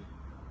yesterday,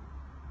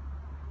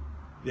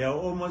 they are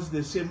almost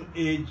the same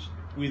age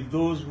with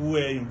those who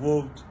were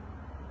involved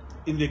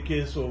in the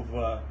case of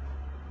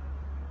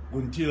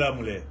Guntila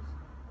Mule,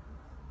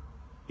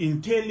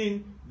 in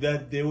telling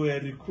that they were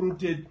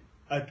recruited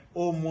at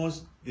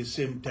almost the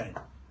same time.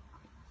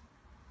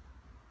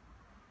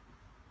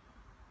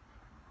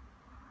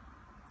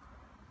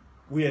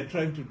 We are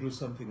trying to do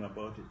something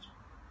about it.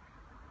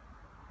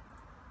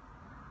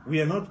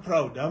 We are not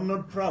proud. I'm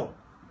not proud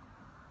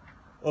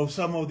of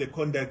some of the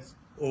conduct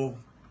of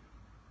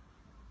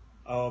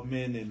our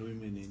men and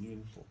women in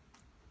uniform.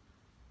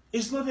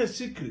 It's not a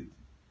secret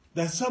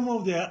that some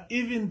of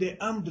even the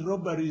armed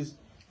robberies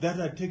that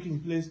are taking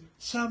place,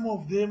 some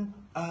of them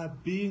are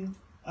being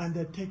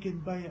undertaken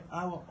by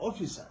our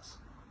officers.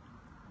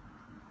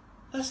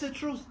 That's the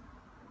truth.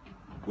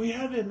 We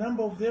have a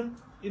number of them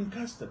in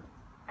custody.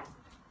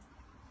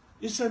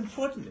 It's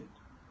unfortunate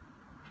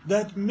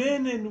that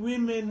men and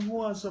women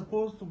who are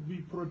supposed to be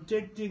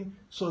protecting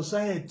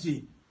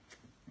society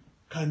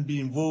can be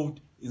involved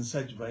in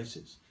such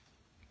vices.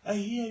 I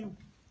hear you.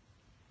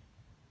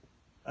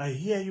 I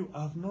hear you.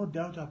 I have no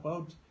doubt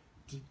about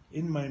it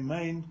in my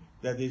mind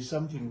that there is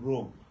something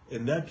wrong,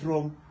 and that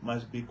wrong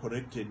must be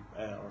corrected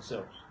by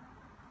ourselves.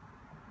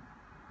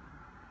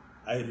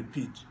 I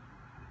repeat,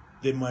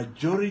 the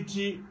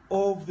majority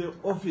of the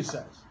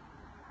officers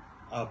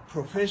are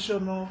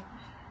professional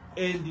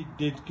and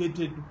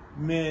dedicated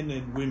men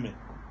and women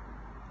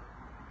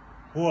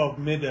who have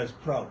made us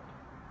proud.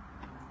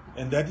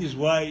 And that is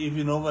why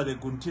even over the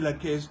Guntila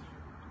case,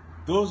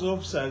 those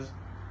officers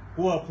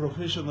who are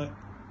professional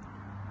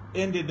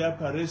ended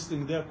up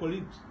arresting their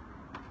colleagues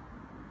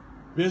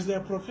because they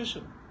are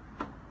professional.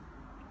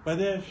 But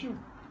there are a few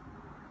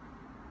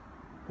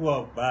who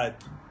are bad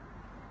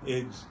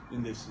eggs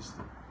in the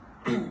system.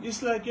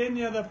 It's like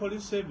any other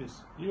police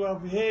service. You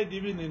have heard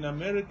even in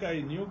America,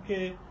 in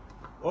UK,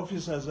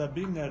 officers are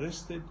being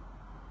arrested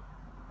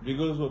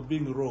because of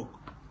being rogue.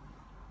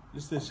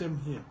 It's the same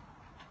here.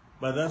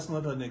 But that's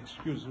not an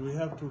excuse. We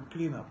have to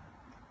clean up.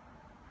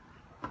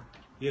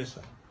 Yes,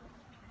 sir.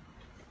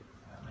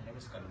 My name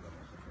is from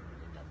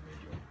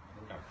Radio.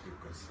 I have 3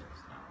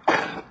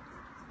 questions.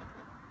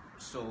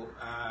 So,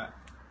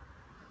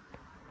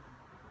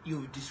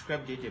 you've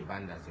described JJ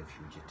Banda as a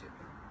fugitive.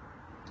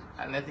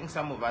 And I think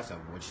some of us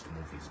have watched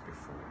movies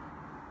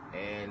before.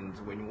 And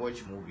when you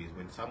watch movies,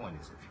 when someone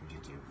is a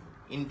fugitive,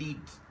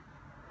 indeed,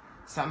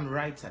 some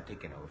rights are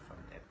taken away from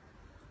them.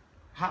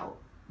 How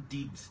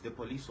did the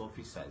police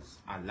officers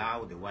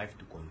allow the wife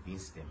to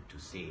convince them to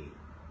say,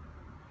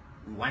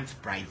 we want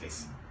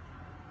privacy?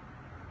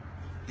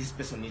 This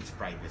person needs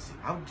privacy.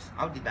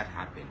 How did that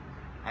happen?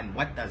 And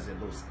what does the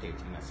law state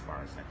in as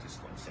far as that is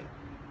concerned?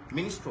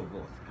 Minister of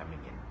Health coming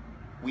in,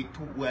 we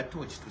were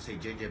taught to say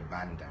JJ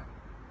Banda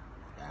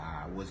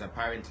was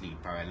apparently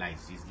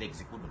paralyzed. His legs,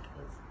 he couldn't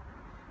move.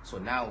 So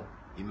now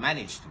he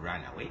managed to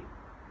run away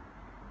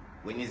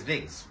when his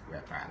legs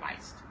were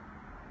paralyzed.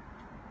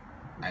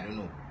 I don't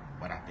know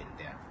what happened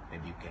there.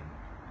 Maybe you can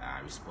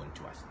respond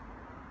to us.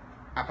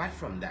 Apart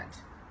from that,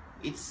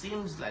 it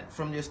seems like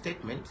from your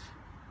statement,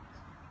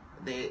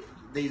 there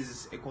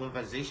is a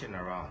conversation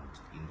around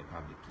in the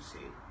public to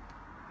say,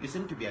 you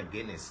seem to be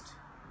against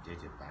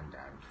JJ Banda,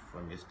 and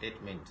from your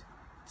statement,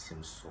 it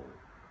seems so.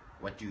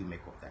 What do you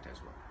make of that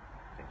as well?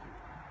 Thank you.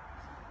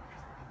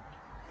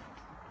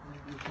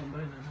 We'll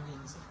combine another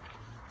answer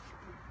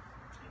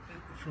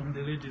from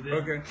the lady there.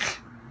 Okay.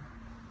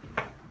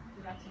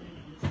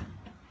 afternoon.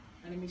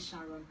 My name is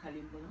Sharon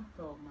Kalimbo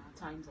from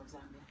Times of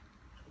Zambia.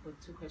 I've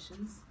got two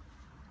questions.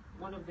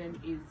 One of them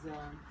is,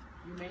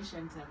 you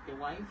mentioned that the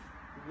wife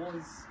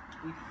was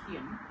with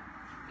him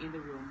in the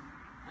room,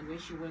 and when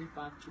she went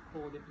back to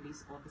call the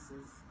police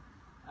officers,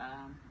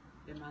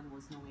 the man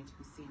was nowhere to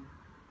be seen.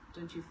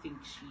 Don't you think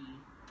she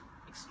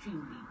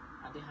extremely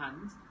had a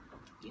hand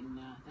in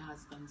the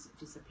husband's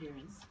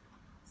disappearance?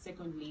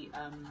 Secondly,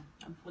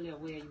 I'm fully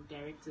aware you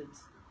directed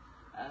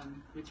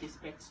with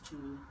respect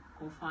to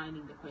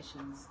confining the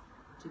questions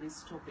to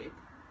this topic.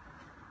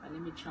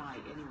 Let me try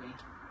anyway.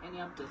 Any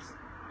updates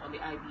on the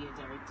IBA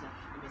Director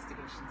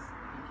investigations?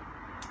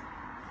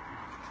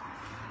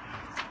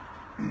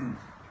 Thank you.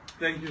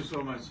 Thank you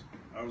so much.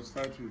 I will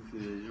start with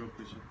your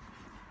question.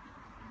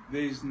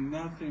 There is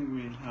nothing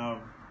we have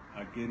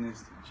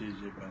against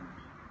JJ Banda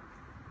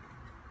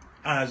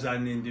as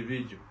an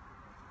individual.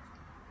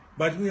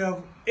 But we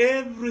have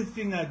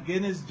everything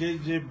against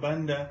JJ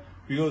Banda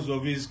because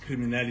of his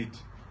criminality.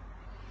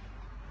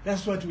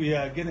 That's what we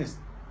are against.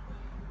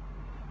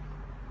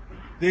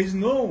 There is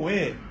no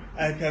way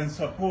I can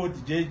support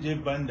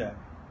JJ Banda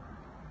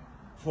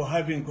for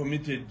having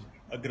committed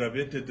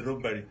aggravated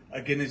robbery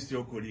against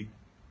your colleague.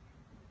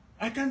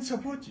 I can't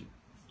support him.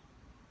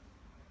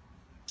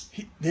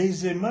 There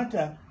is a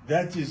matter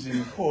that is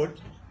in court,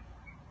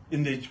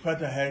 in the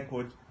Chipata High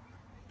Court,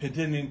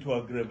 pertaining to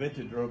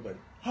aggravated robbery.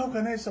 How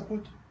can I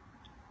support him?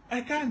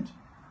 I can't.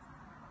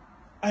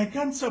 I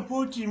can't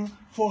support him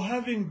for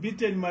having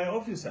beaten my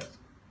officers.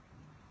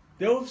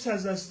 The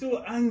officers are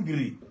still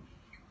angry.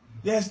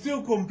 They are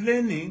still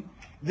complaining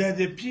that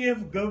the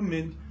PF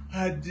government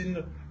had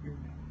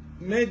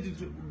made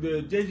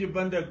the JJ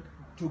Banda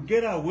to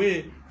get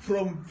away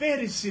from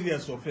very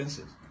serious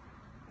offenses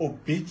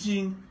of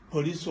beating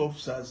police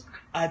officers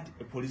at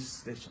a police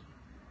station.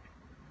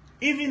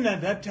 Even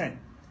at that time,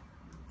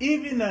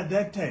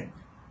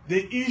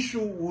 the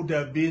issue would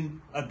have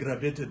been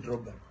aggravated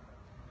robbery.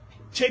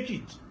 Check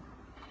it.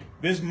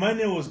 This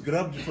money was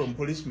grabbed from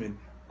policemen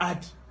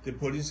at the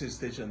police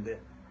station there.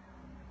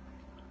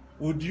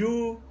 Would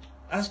you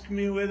ask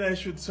me whether I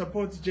should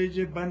support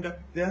JJ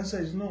Banda? The answer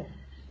is no.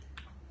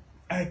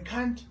 I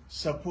can't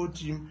support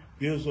him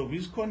because of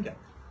his conduct.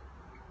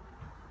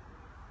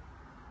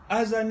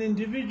 As an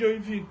individual,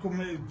 if he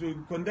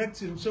conducts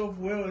himself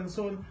well and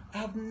so on, I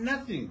have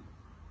nothing.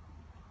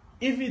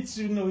 If it's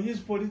his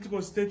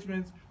political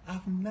statements, I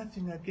have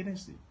nothing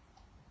against it.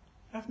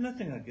 I have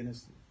nothing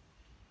against it.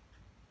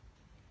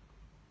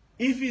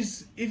 If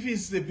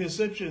it's the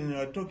perception you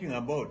are talking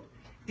about,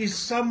 is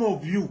some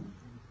of you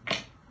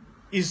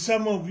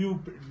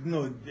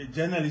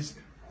journalists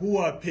who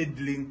are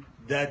peddling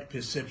that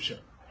perception.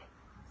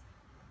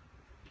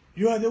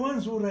 You are the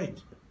ones who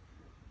write.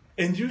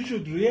 And you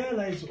should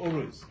realize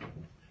always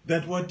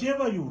that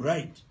whatever you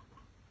write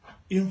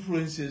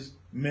influences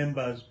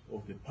members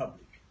of the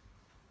public.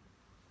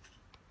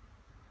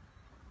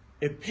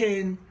 A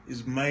pen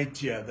is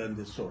mightier than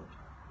the sword.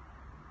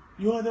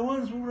 You are the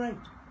ones who write.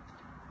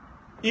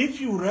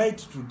 If you write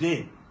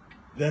today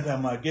that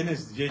I'm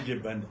against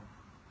JJ Banda,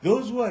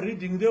 those who are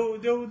reading,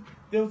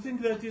 they'll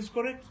think that is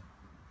correct.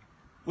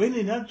 When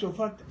in actual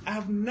fact, I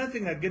have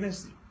nothing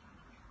against it.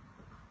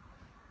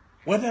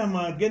 What I'm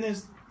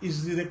against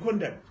is the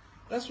conduct.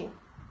 That's all.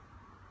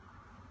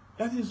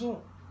 That is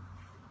all.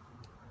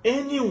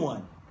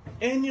 Anyone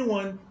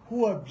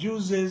who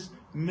abuses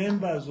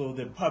members of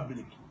the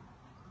public,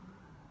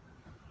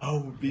 I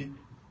will be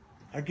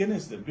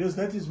against them because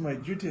that is my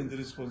duty and the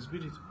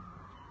responsibility.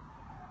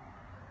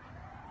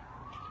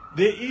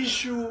 The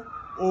issue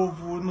of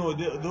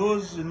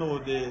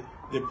the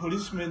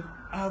policemen,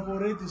 I've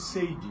already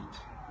said it.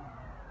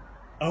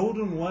 I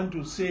wouldn't want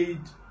to say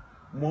it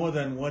more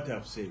than what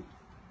I've said.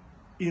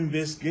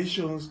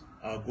 Investigations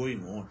are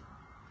going on.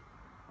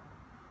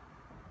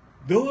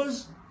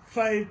 Those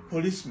 5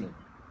 policemen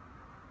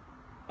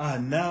are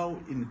now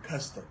in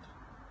custody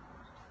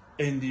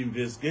and the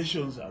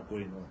investigations are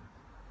going on.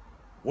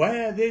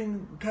 Why are they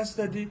in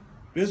custody?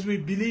 Because we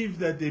believe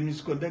that they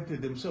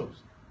misconducted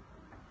themselves.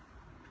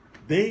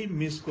 They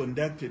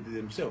misconducted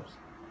themselves.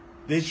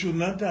 They should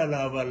not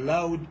have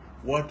allowed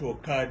what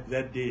occurred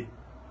that day,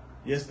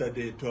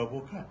 yesterday, to have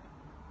occurred.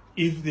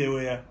 If they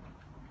were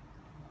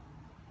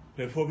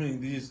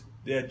performing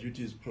their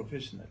duties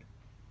professionally,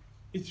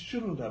 it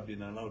shouldn't have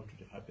been allowed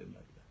to happen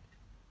like that.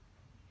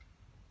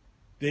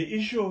 The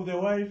issue of the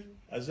wife,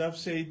 as I've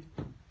said,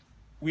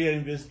 we are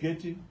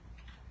investigating.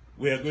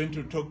 We are going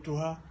to talk to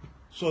her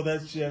so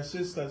that she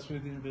assists us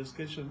with the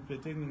investigation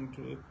pertaining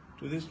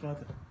to this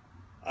matter.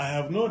 I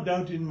have no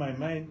doubt in my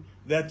mind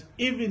that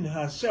even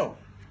herself,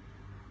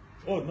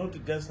 or not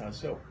just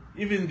herself,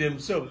 even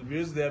themselves,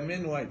 because they are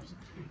men wives,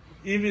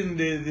 even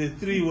the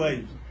 3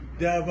 wives,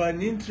 they have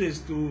an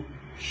interest to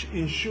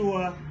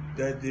ensure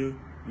that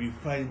we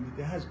find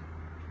the husband.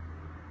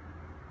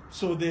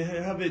 So they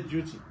have a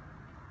duty,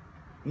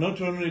 not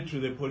only to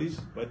the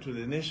police, but to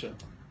the nation,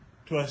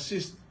 to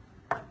assist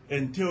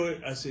and tell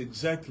us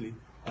exactly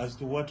as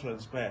to what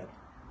transpired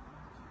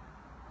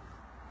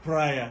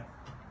prior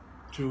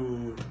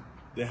to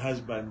the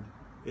husband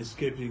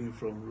escaping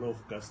from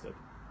lawful custody.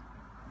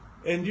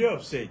 And you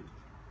have said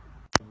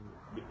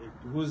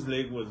whose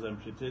leg was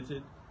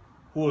amputated,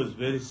 who was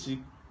very sick,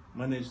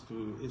 managed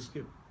to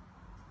escape.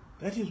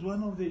 That is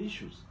one of the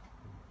issues.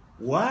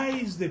 Why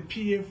is the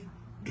PF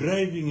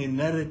driving a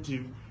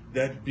narrative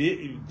that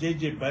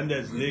JJ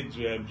Banda's legs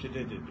were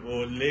amputated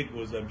or leg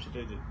was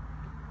amputated,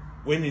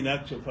 when in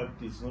actual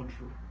fact it's not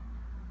true?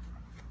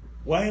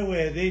 Why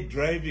were they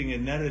driving a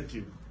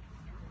narrative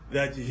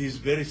that he's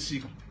very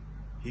sick,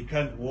 he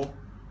can't walk,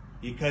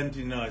 he can't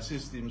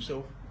assist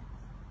himself?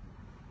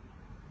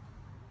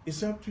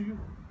 It's up to you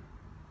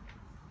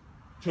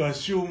to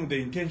assume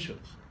the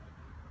intentions,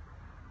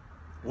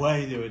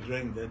 why they were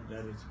driving that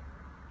narrative.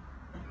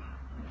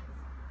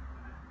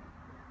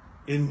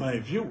 In my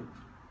view,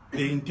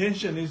 the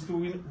intention is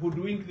to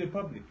hoodwink the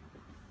public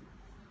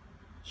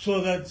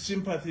so that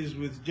sympathies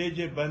with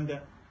JJ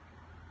Banda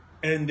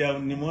and the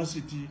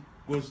animosity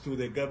goes to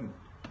the government,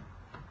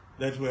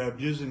 that we're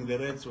abusing the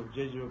rights of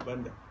JJ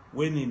Banda,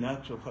 when in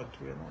actual fact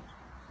we are not.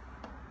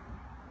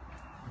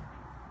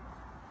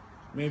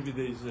 Maybe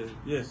there is a,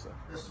 yes, sir.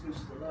 This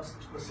is the last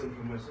question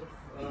from myself.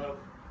 Have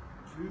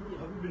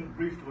you been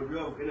briefed, or do you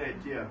have any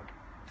idea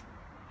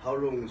how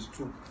long it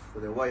took for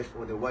the wife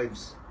or the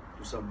wives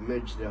to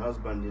submerge their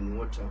husband in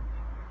water,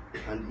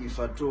 and if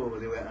at all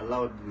they were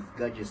allowed with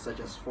gadgets such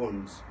as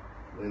phones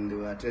when they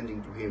were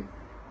attending to him,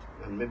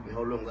 and maybe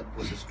how long that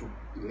process took?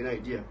 Any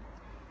idea?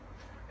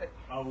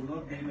 I will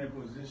not be in a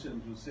position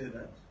to say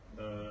that.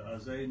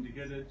 As I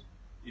indicated,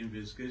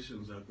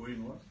 investigations are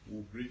going on.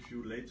 We'll brief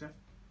you later.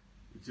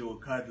 It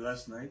occurred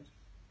last night,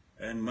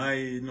 and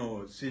my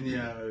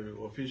senior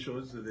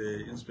officials,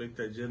 the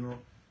Inspector General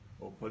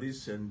of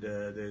Police and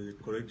the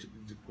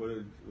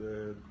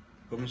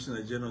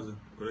Commissioner General of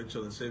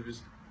Correctional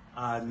Service,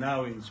 are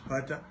now in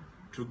Chipata,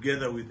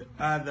 together with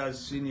other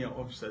senior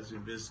officers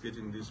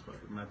investigating this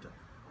matter.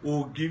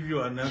 We'll give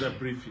you another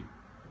briefing,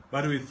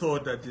 but we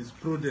thought that it's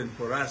prudent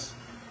for us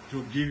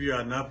to give you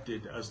an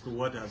update as to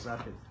what has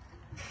happened,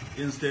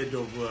 instead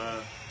of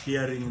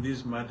hearing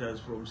these matters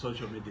from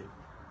social media.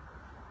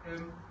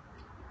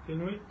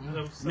 Can we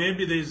have some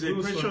maybe there is a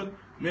question.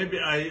 Maybe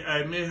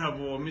I may have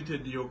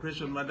omitted your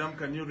question. Madam,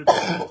 can you repeat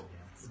it? An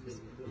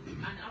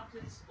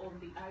update on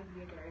the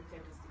IBA director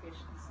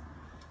investigations.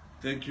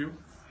 Thank you.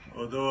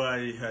 Although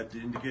I had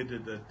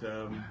indicated that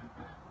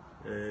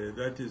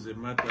that is a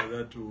matter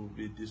that will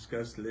be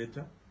discussed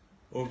later.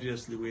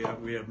 Obviously, we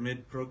have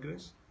made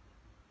progress.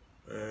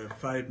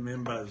 5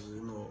 members,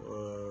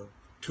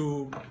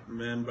 2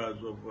 members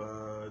of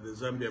the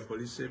Zambia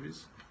Police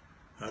Service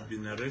have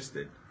been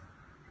arrested.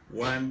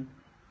 1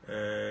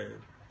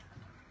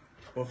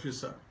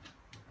 officer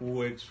who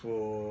works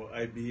for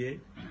IBA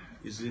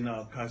is in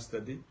our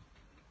custody,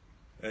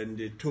 and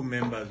 2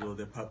 members of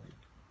the public.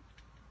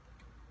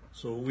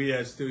 So we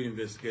are still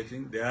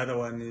investigating. The other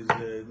one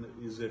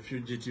is a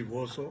fugitive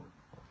also.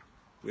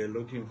 We are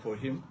looking for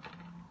him.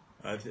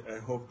 I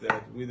hope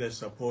that with the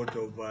support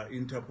of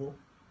Interpol,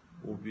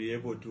 we'll be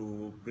able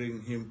to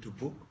bring him to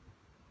book.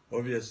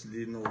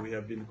 Obviously, we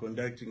have been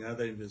conducting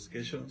other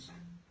investigations.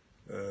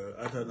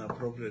 At an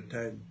appropriate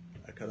time,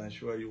 I can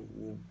assure you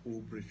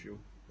we'll brief you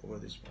over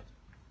this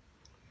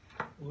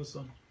matter.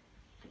 Wilson?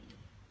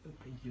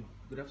 Thank you.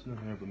 Good afternoon,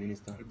 Honorable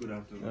Minister. Good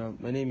afternoon.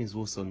 My name is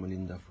Wilson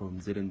Moninda from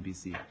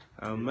ZNBC.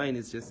 Mine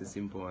is just a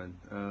simple one.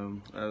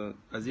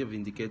 As you have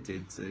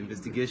indicated,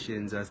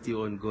 investigations are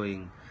still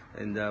ongoing,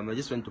 and I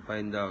just want to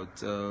find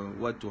out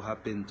what will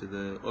happen to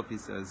the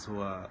officers who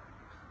are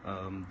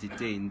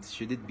detained.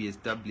 Should it be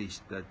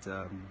established that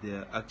they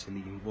are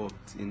actually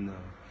involved in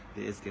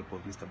the escape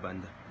of Mr.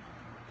 Banda?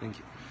 Thank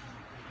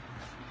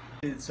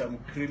you. Some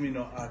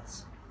criminal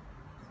acts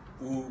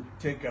will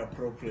take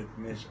appropriate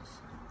measures.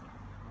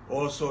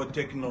 Also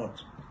take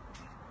note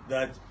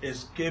that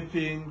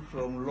escaping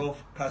from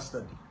lawful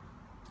custody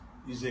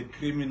is a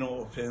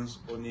criminal offense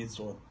on its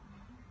own.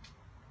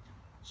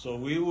 So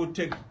we will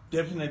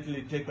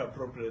definitely take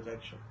appropriate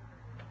action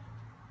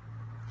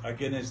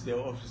against the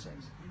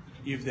officers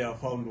if they are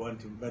found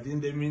wanting. But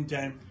in the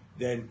meantime,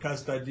 they're in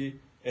custody,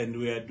 and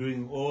we are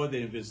doing all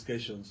the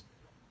investigations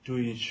to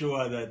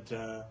ensure that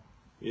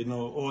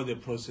all the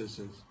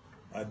processes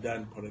are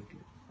done correctly.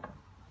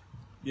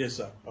 Yes,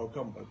 sir. I'll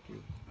come back to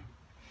you.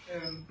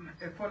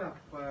 A follow-up,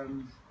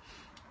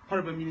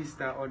 Honorable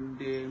Minister, on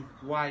the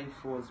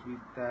wife was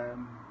with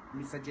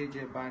Mr.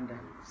 JJ Banda,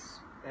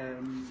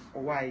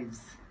 or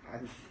wives,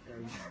 as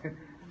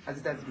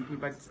it has been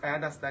put, but I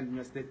understand in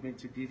your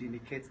statement you did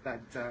indicate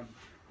that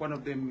one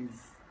of them is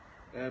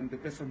the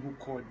person who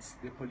called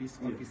the police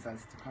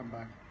officers to come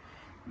back.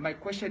 My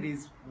question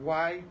is,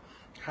 why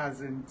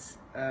hasn't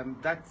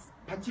that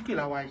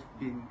particular wife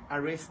been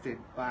arrested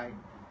by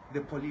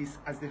the police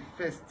as the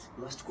first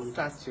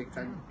suspect,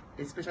 and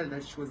especially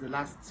that she was the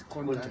last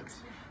contact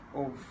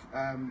of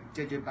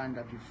JJ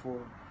Banda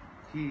before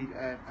he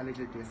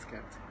allegedly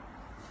escaped?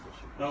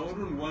 I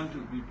wouldn't want to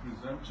be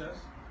presumptuous.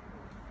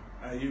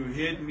 You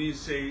heard me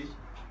say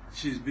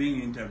she's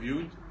being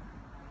interviewed.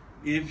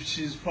 If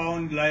she's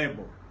found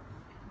liable,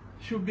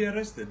 she'll be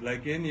arrested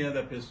like any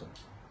other person.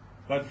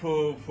 But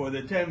for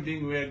the time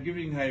being, we are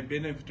giving her a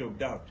benefit of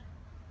doubt.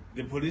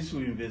 The police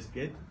will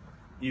investigate.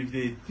 If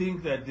they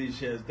think that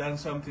she has done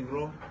something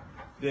wrong,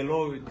 the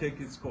law will take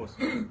its course.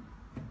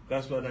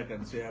 That's what I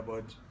can say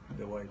about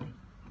the wife,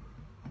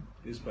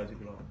 this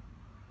particular one.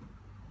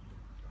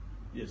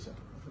 Yes, sir.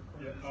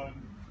 Yeah,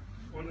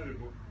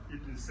 Honorable,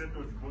 it is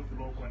settled both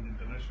local and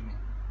international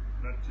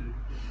that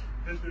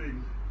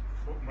handling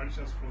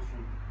malicious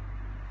falsehood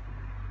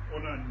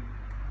on an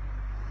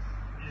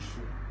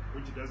issue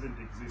which doesn't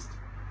exist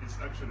is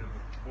actionable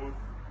both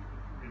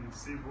in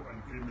civil and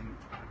criminal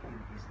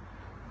activities.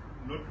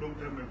 Not long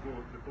time ago,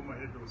 the former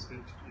head of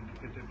state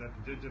indicated that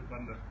JJ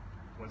Banda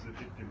was a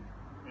victim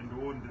and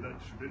warned that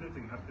should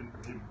anything happen to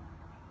him,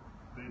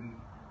 then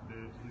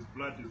his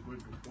blood is going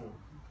to fall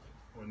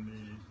on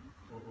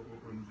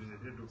the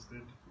head of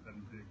state and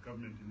the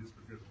government in this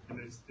because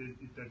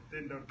it had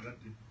turned out that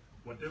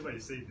whatever he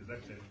said is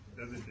actually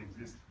doesn't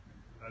exist,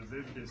 as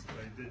evidenced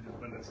by JJ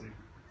Banda's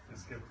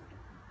escape.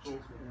 So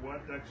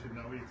what action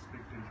are we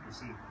expecting to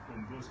see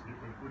from those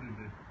people, including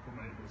the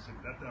former head of state,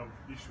 that have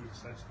issued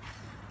such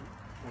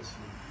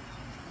falsehood,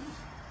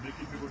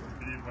 making people to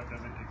believe what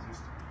doesn't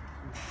exist?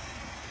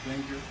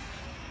 Thank you.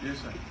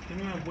 Yes, sir.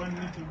 Can we have 1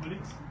 minute to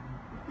Felix?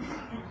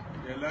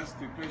 The last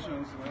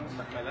questions.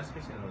 My last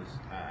question was,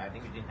 I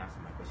think you didn't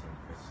answer my question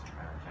first.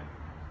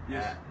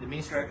 Yes. The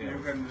Minister of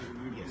Health,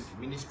 yes,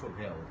 Minister of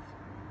Health,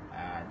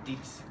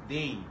 did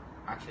they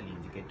actually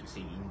indicate to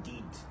say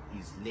indeed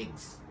his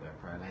legs were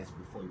paralyzed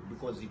before,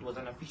 because it was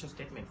an official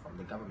statement from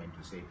the government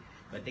to say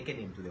they were taken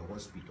him to the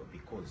hospital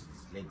because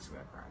his legs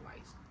were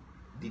paralyzed.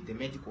 Did the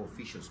medical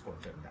officials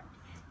confirm that?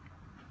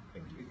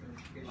 Thank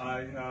you.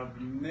 I have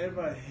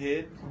never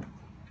heard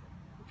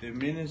the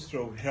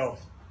Minister of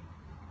Health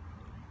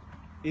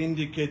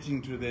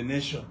indicating to the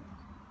nation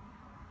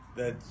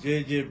that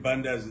JJ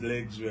Banda's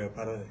legs were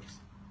paralyzed.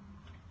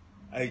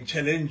 I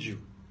challenge you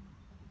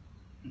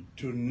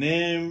to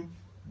name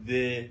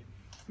the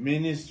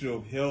Ministry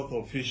of Health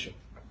official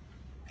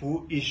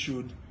who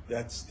issued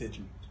that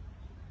statement.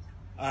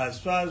 As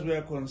far as we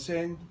are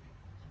concerned,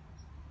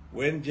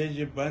 when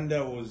JJ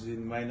Banda was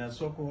in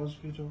Minasoko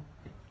Hospital,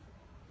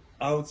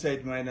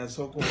 outside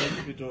Minasoko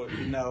Hospital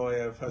in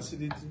our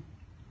facility,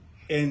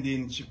 and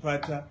in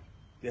Chipata,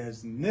 there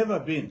has never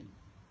been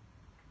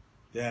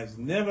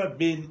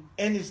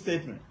any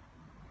statement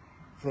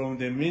from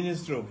the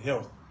Ministry of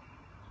Health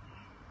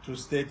to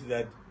state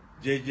that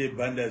JJ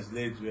Banda's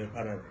legs were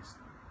paralyzed.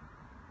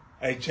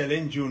 I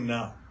challenge you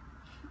now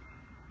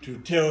to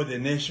tell the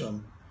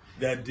nation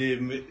that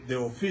the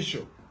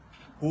official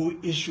who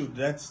issued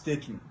that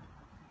statement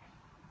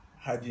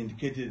had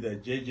indicated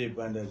that JJ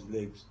Banda's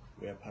legs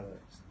were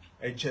paralyzed.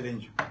 I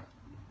challenge you.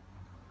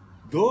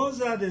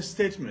 Those are the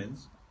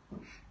statements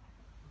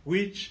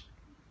which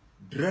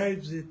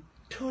drives a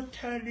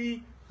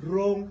totally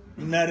wrong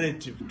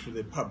narrative to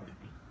the public.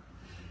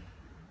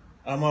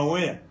 I'm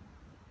aware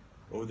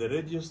of the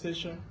radio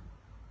station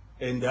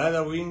and the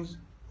other wings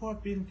who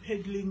have been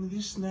peddling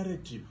this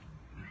narrative.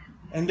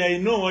 And I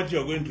know what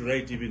you're going to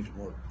write even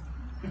tomorrow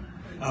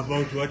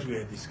about what we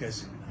are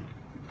discussing.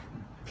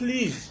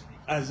 Please,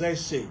 as I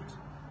said,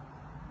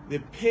 the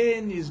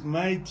pen is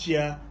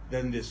mightier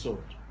than the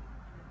sword.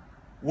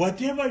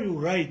 Whatever you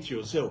write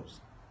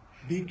yourselves,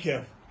 be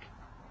careful.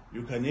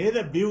 You can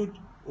either build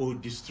or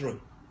destroy.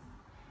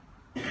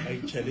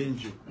 I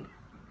challenge you.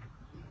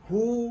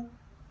 Who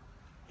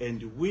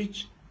and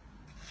which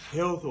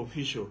health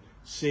official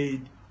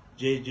said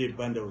JJ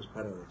Banda was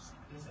paralyzed?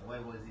 Why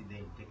was he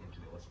then taken to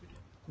the hospital?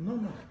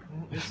 No.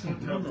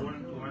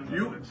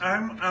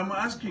 I'm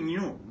asking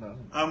you.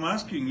 I'm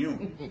asking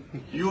you.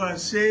 You are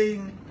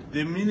saying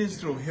the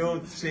Minister of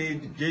Health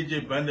said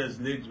JJ Banda's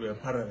legs were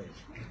paralyzed.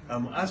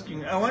 I'm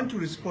asking, I want to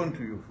respond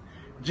to you.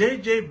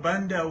 JJ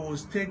Banda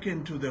was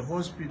taken to the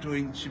hospital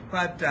in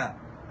Chipata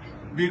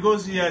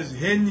because he has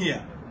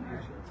hernia.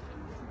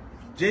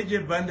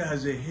 JJ Banda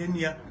has a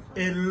hernia,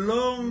 a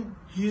long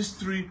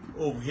history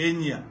of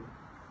hernia.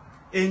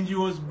 And he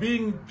was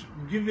being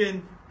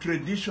given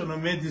traditional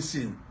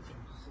medicine.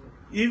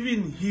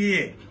 Even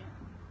here,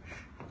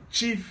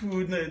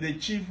 the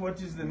chief,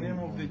 what is the name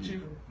of the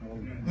chief?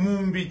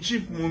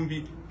 Chief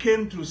Mwiimbu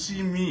came to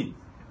see me,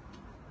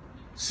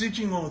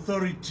 seeking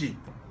authority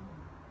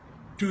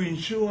to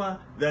ensure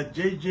that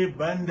JJ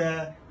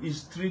Banda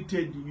is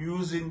treated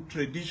using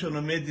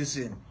traditional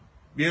medicine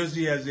because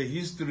he has a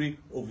history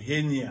of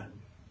hernia.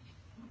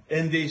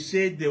 And they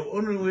said the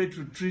only way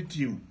to treat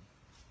him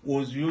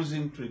was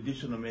using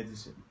traditional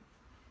medicine.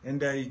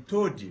 And I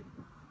told him,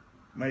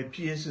 my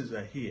PSs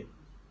are here,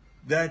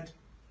 that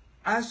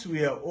as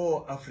we are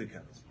all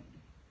Africans,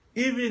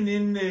 even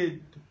in the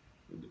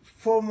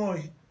formal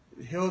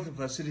health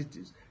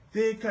facilities,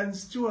 they can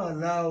still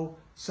allow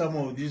some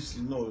of these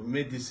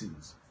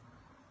medicines.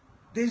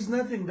 There's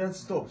nothing that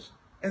stops.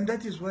 And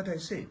that is what I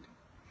said.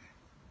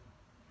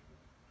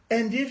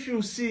 And if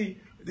you see,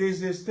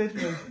 there's a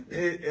statement,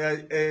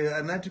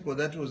 an article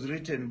that was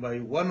written by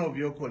one of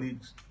your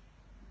colleagues.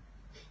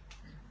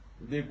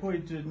 They call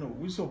it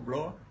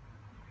whistleblower.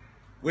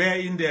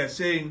 wherein they are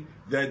saying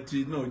that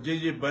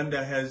JJ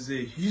Banda has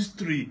a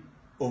history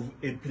of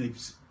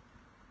epilepsy.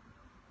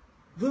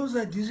 Those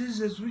are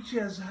diseases which he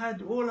has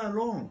had all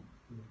along,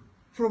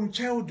 from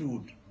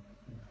childhood.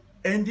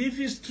 And if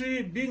it's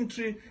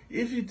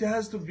if it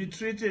has to be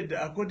treated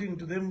according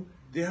to them,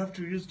 they have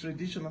to use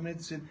traditional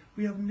medicine.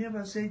 We have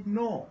never said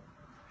no,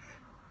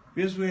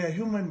 because we are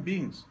human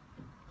beings.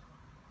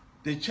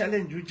 The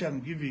challenge which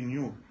I'm giving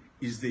you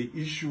is the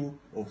issue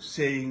of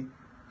saying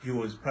he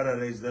was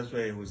paralyzed, that's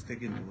why he was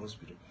taken to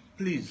hospital.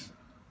 Please,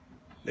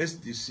 let's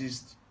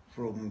desist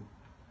from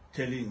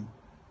telling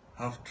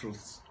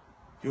half-truths.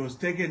 He was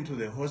taken to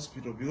the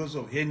hospital because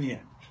of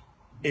hernia,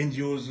 and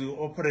he was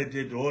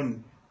operated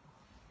on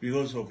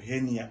because of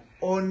hernia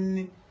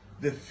on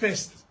the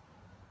 1st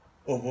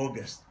of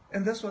August.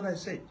 And that's what I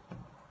said.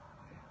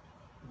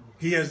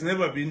 He has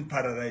never been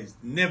paralyzed.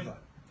 Never.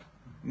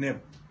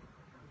 Never.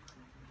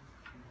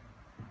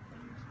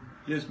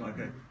 Yes,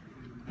 Makai.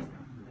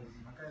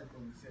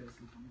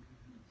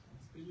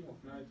 Speaking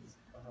of night,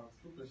 I have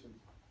two questions.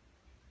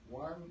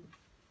 One,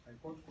 I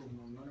quote from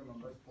another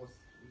member's post,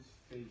 which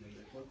says in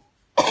the court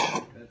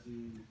that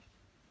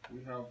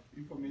we have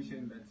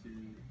information that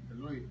the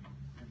law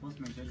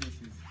enforcement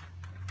agencies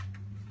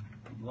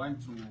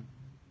want to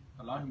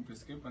allow him to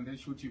escape and then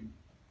shoot him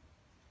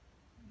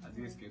as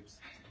he escapes.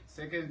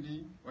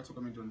 Secondly, what's your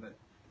comment on that?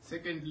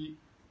 Secondly,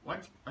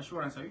 what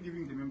assurance are you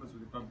giving the members of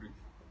the public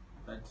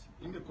that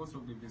in the course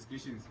of the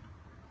investigations,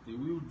 they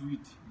will do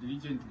it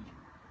diligently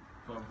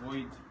to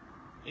avoid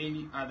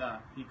any other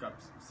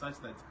hiccups, such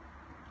that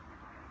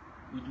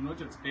we do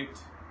not expect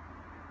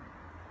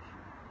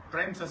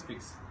prime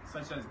suspects,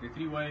 such as the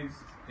 3 wives,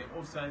 the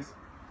officers,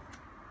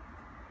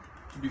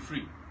 to be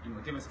free in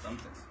whatever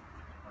circumstance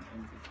on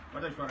anything?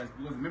 What assurance?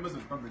 Because members of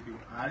the public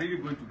are really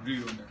going to agree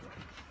on that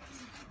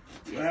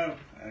one. Well,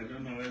 I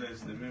don't know whether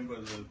it's the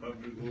members of the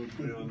public who would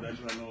agree on that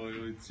one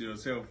or it's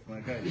yourself, my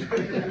guy.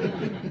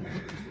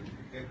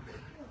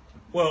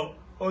 Well,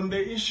 on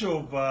the issue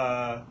of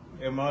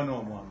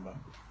Emmanuel Mwiimbu,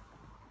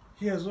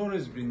 he has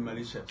always been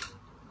malicious,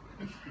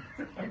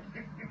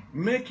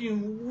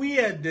 making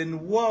weird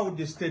and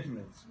wild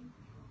statements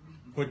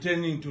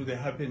pertaining to the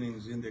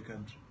happenings in the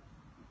country.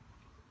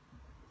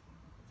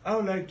 I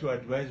would like to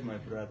advise my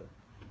brother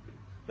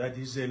that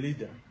he's a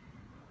leader.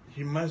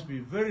 He must be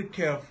very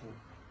careful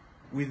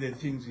with the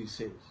things he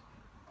says.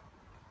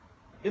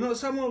 You know,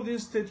 some of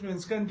these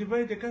statements can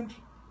divide the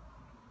country.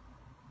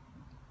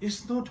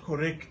 It's not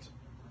correct.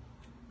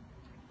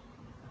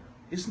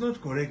 It's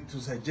not correct to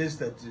suggest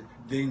that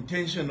the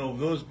intention of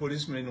those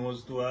policemen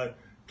was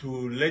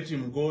to let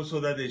him go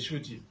so that they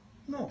shoot him.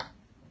 No.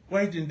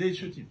 Why didn't they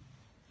shoot him?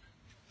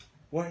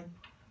 Why?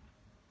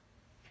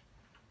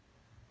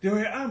 They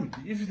were armed.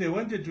 If they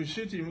wanted to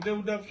shoot him, they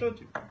would have shot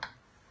him.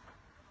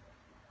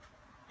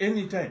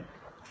 Anytime.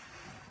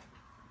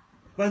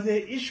 But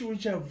the issue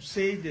which I've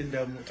said and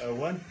I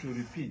want to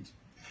repeat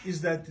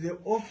is that the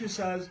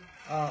officers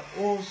are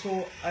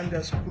also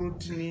under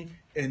scrutiny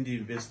and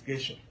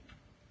investigation.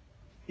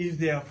 If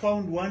they are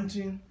found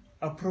wanting,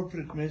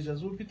 appropriate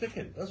measures will be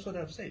taken. That's what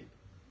I've said.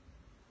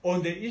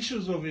 On the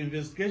issues of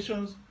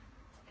investigations,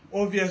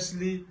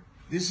 obviously,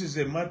 this is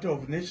a matter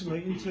of national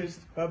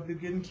interest,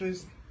 public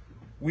interest.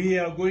 We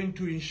are going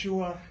to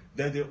ensure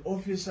that the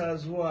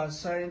officers who are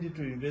assigned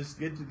to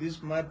investigate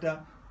this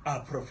matter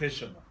are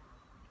professional.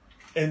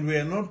 And we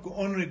are not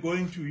only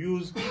going to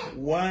use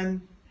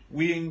one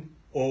wing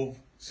of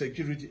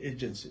security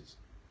agencies.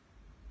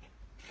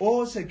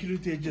 All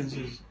security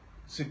agencies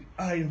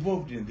are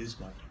involved in this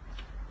matter.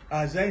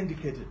 As I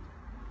indicated,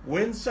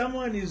 when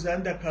someone is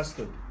under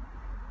custody,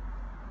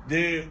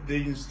 the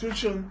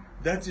institution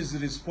that is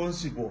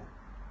responsible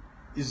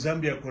is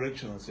Zambia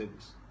Correctional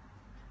Service.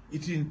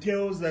 It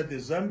entails that the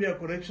Zambia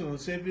Correctional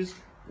Service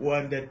will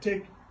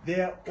undertake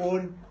their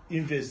own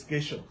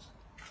investigations.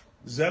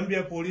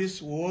 Zambia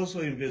Police will also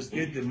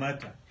investigate the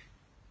matter.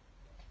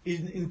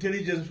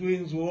 Intelligence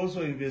wings will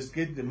also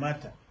investigate the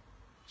matter.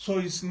 So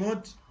it's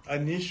not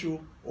an issue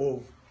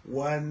of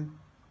one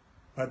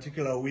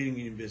particular wing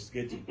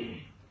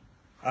investigating.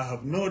 I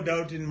have no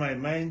doubt in my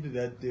mind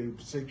that the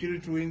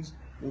security wings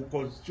will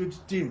constitute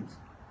teams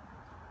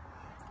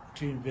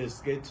to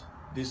investigate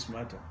this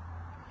matter.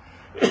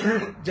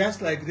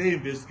 Just like they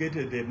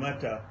investigated the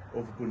matter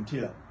of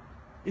Kuntila.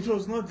 It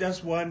was not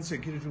just one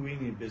security wing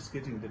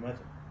investigating the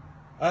matter.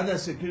 Other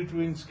security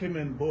wings came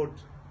on board.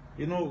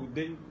 You know,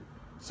 the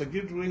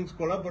security wings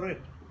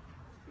collaborate.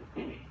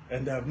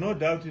 And I have no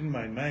doubt in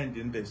my mind,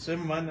 in the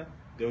same manner,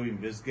 they will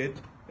investigate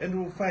and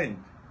will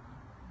find.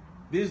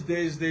 These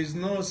days, there is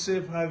no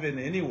safe haven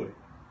anywhere.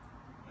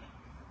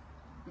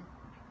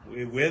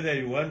 Whether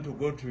you want to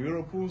go to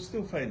Europe, we will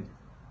still find it.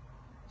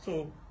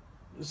 So,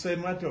 it's a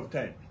matter of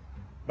time.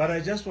 But I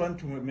just want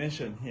to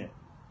mention here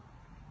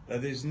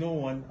that there is no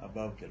one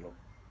above the law.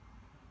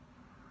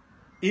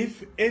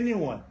 If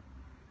anyone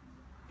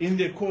in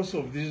the course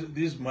of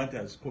these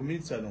matters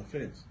commits an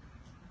offense,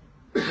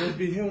 will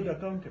be held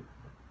accountable.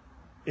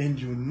 And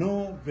you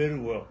know very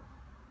well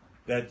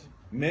that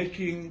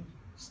making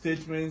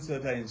statements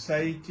that are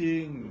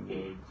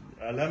inciting,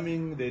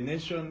 alarming the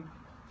nation,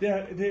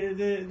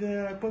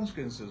 there are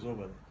consequences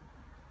over that.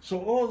 So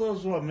all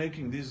those who are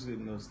making this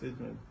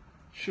statement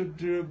should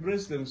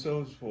brace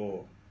themselves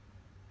for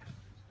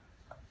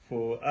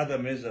other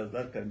measures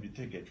that can be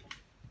taken.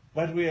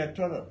 But we are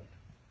tolerant.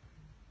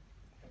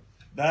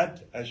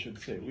 That, I should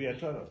say, we are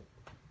tolerant.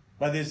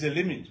 But there's a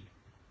limit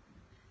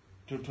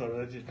to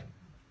tolerate it.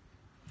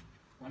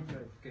 One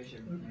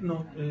clarification.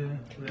 No,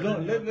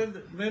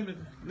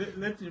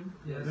 let him.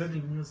 Yes. Let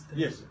him.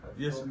 Yes.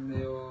 Yes. From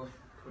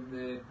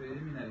the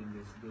preliminary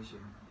investigation,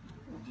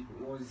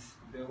 was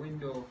the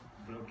window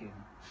broken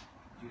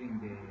during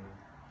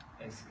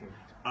the escape?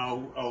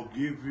 I'll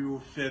give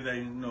you further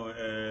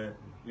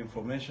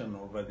information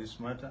over this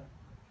matter.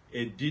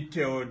 A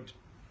detailed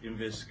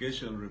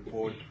investigation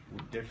report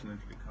will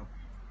definitely come.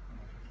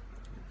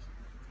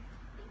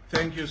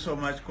 Thank you so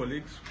much,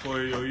 colleagues,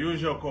 for your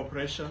usual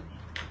cooperation.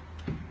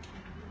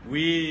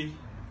 We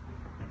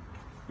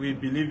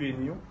believe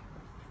in you.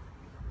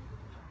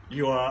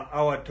 You are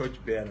our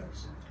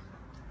torchbearers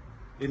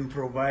in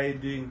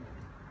providing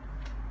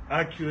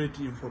accurate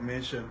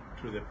information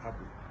to the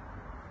public.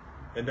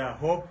 And I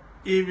hope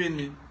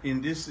even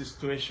in this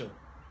situation,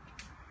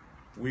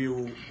 we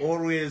will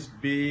always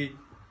be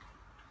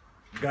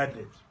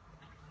guarded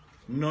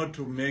not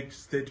to make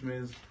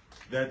statements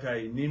that are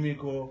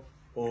inimical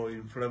or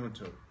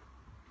inflammatory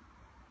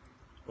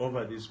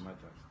over these matters.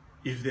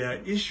 If there are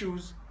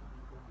issues,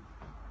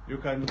 you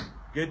can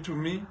get to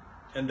me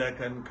and I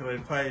can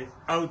clarify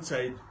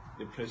outside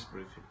the press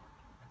briefing.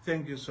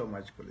 Thank you so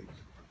much,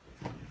 colleagues.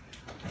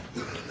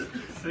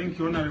 Thank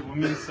you, Honorable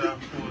Minister,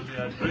 for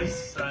the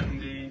address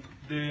and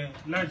the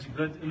large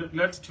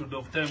latitude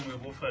of time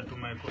we've offered to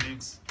my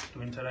colleagues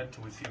to interact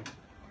with you.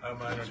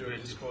 I'm at your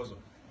disposal.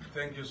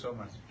 Thank you so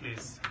much.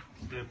 Please,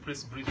 the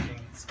press briefing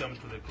has come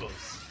to the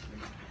close.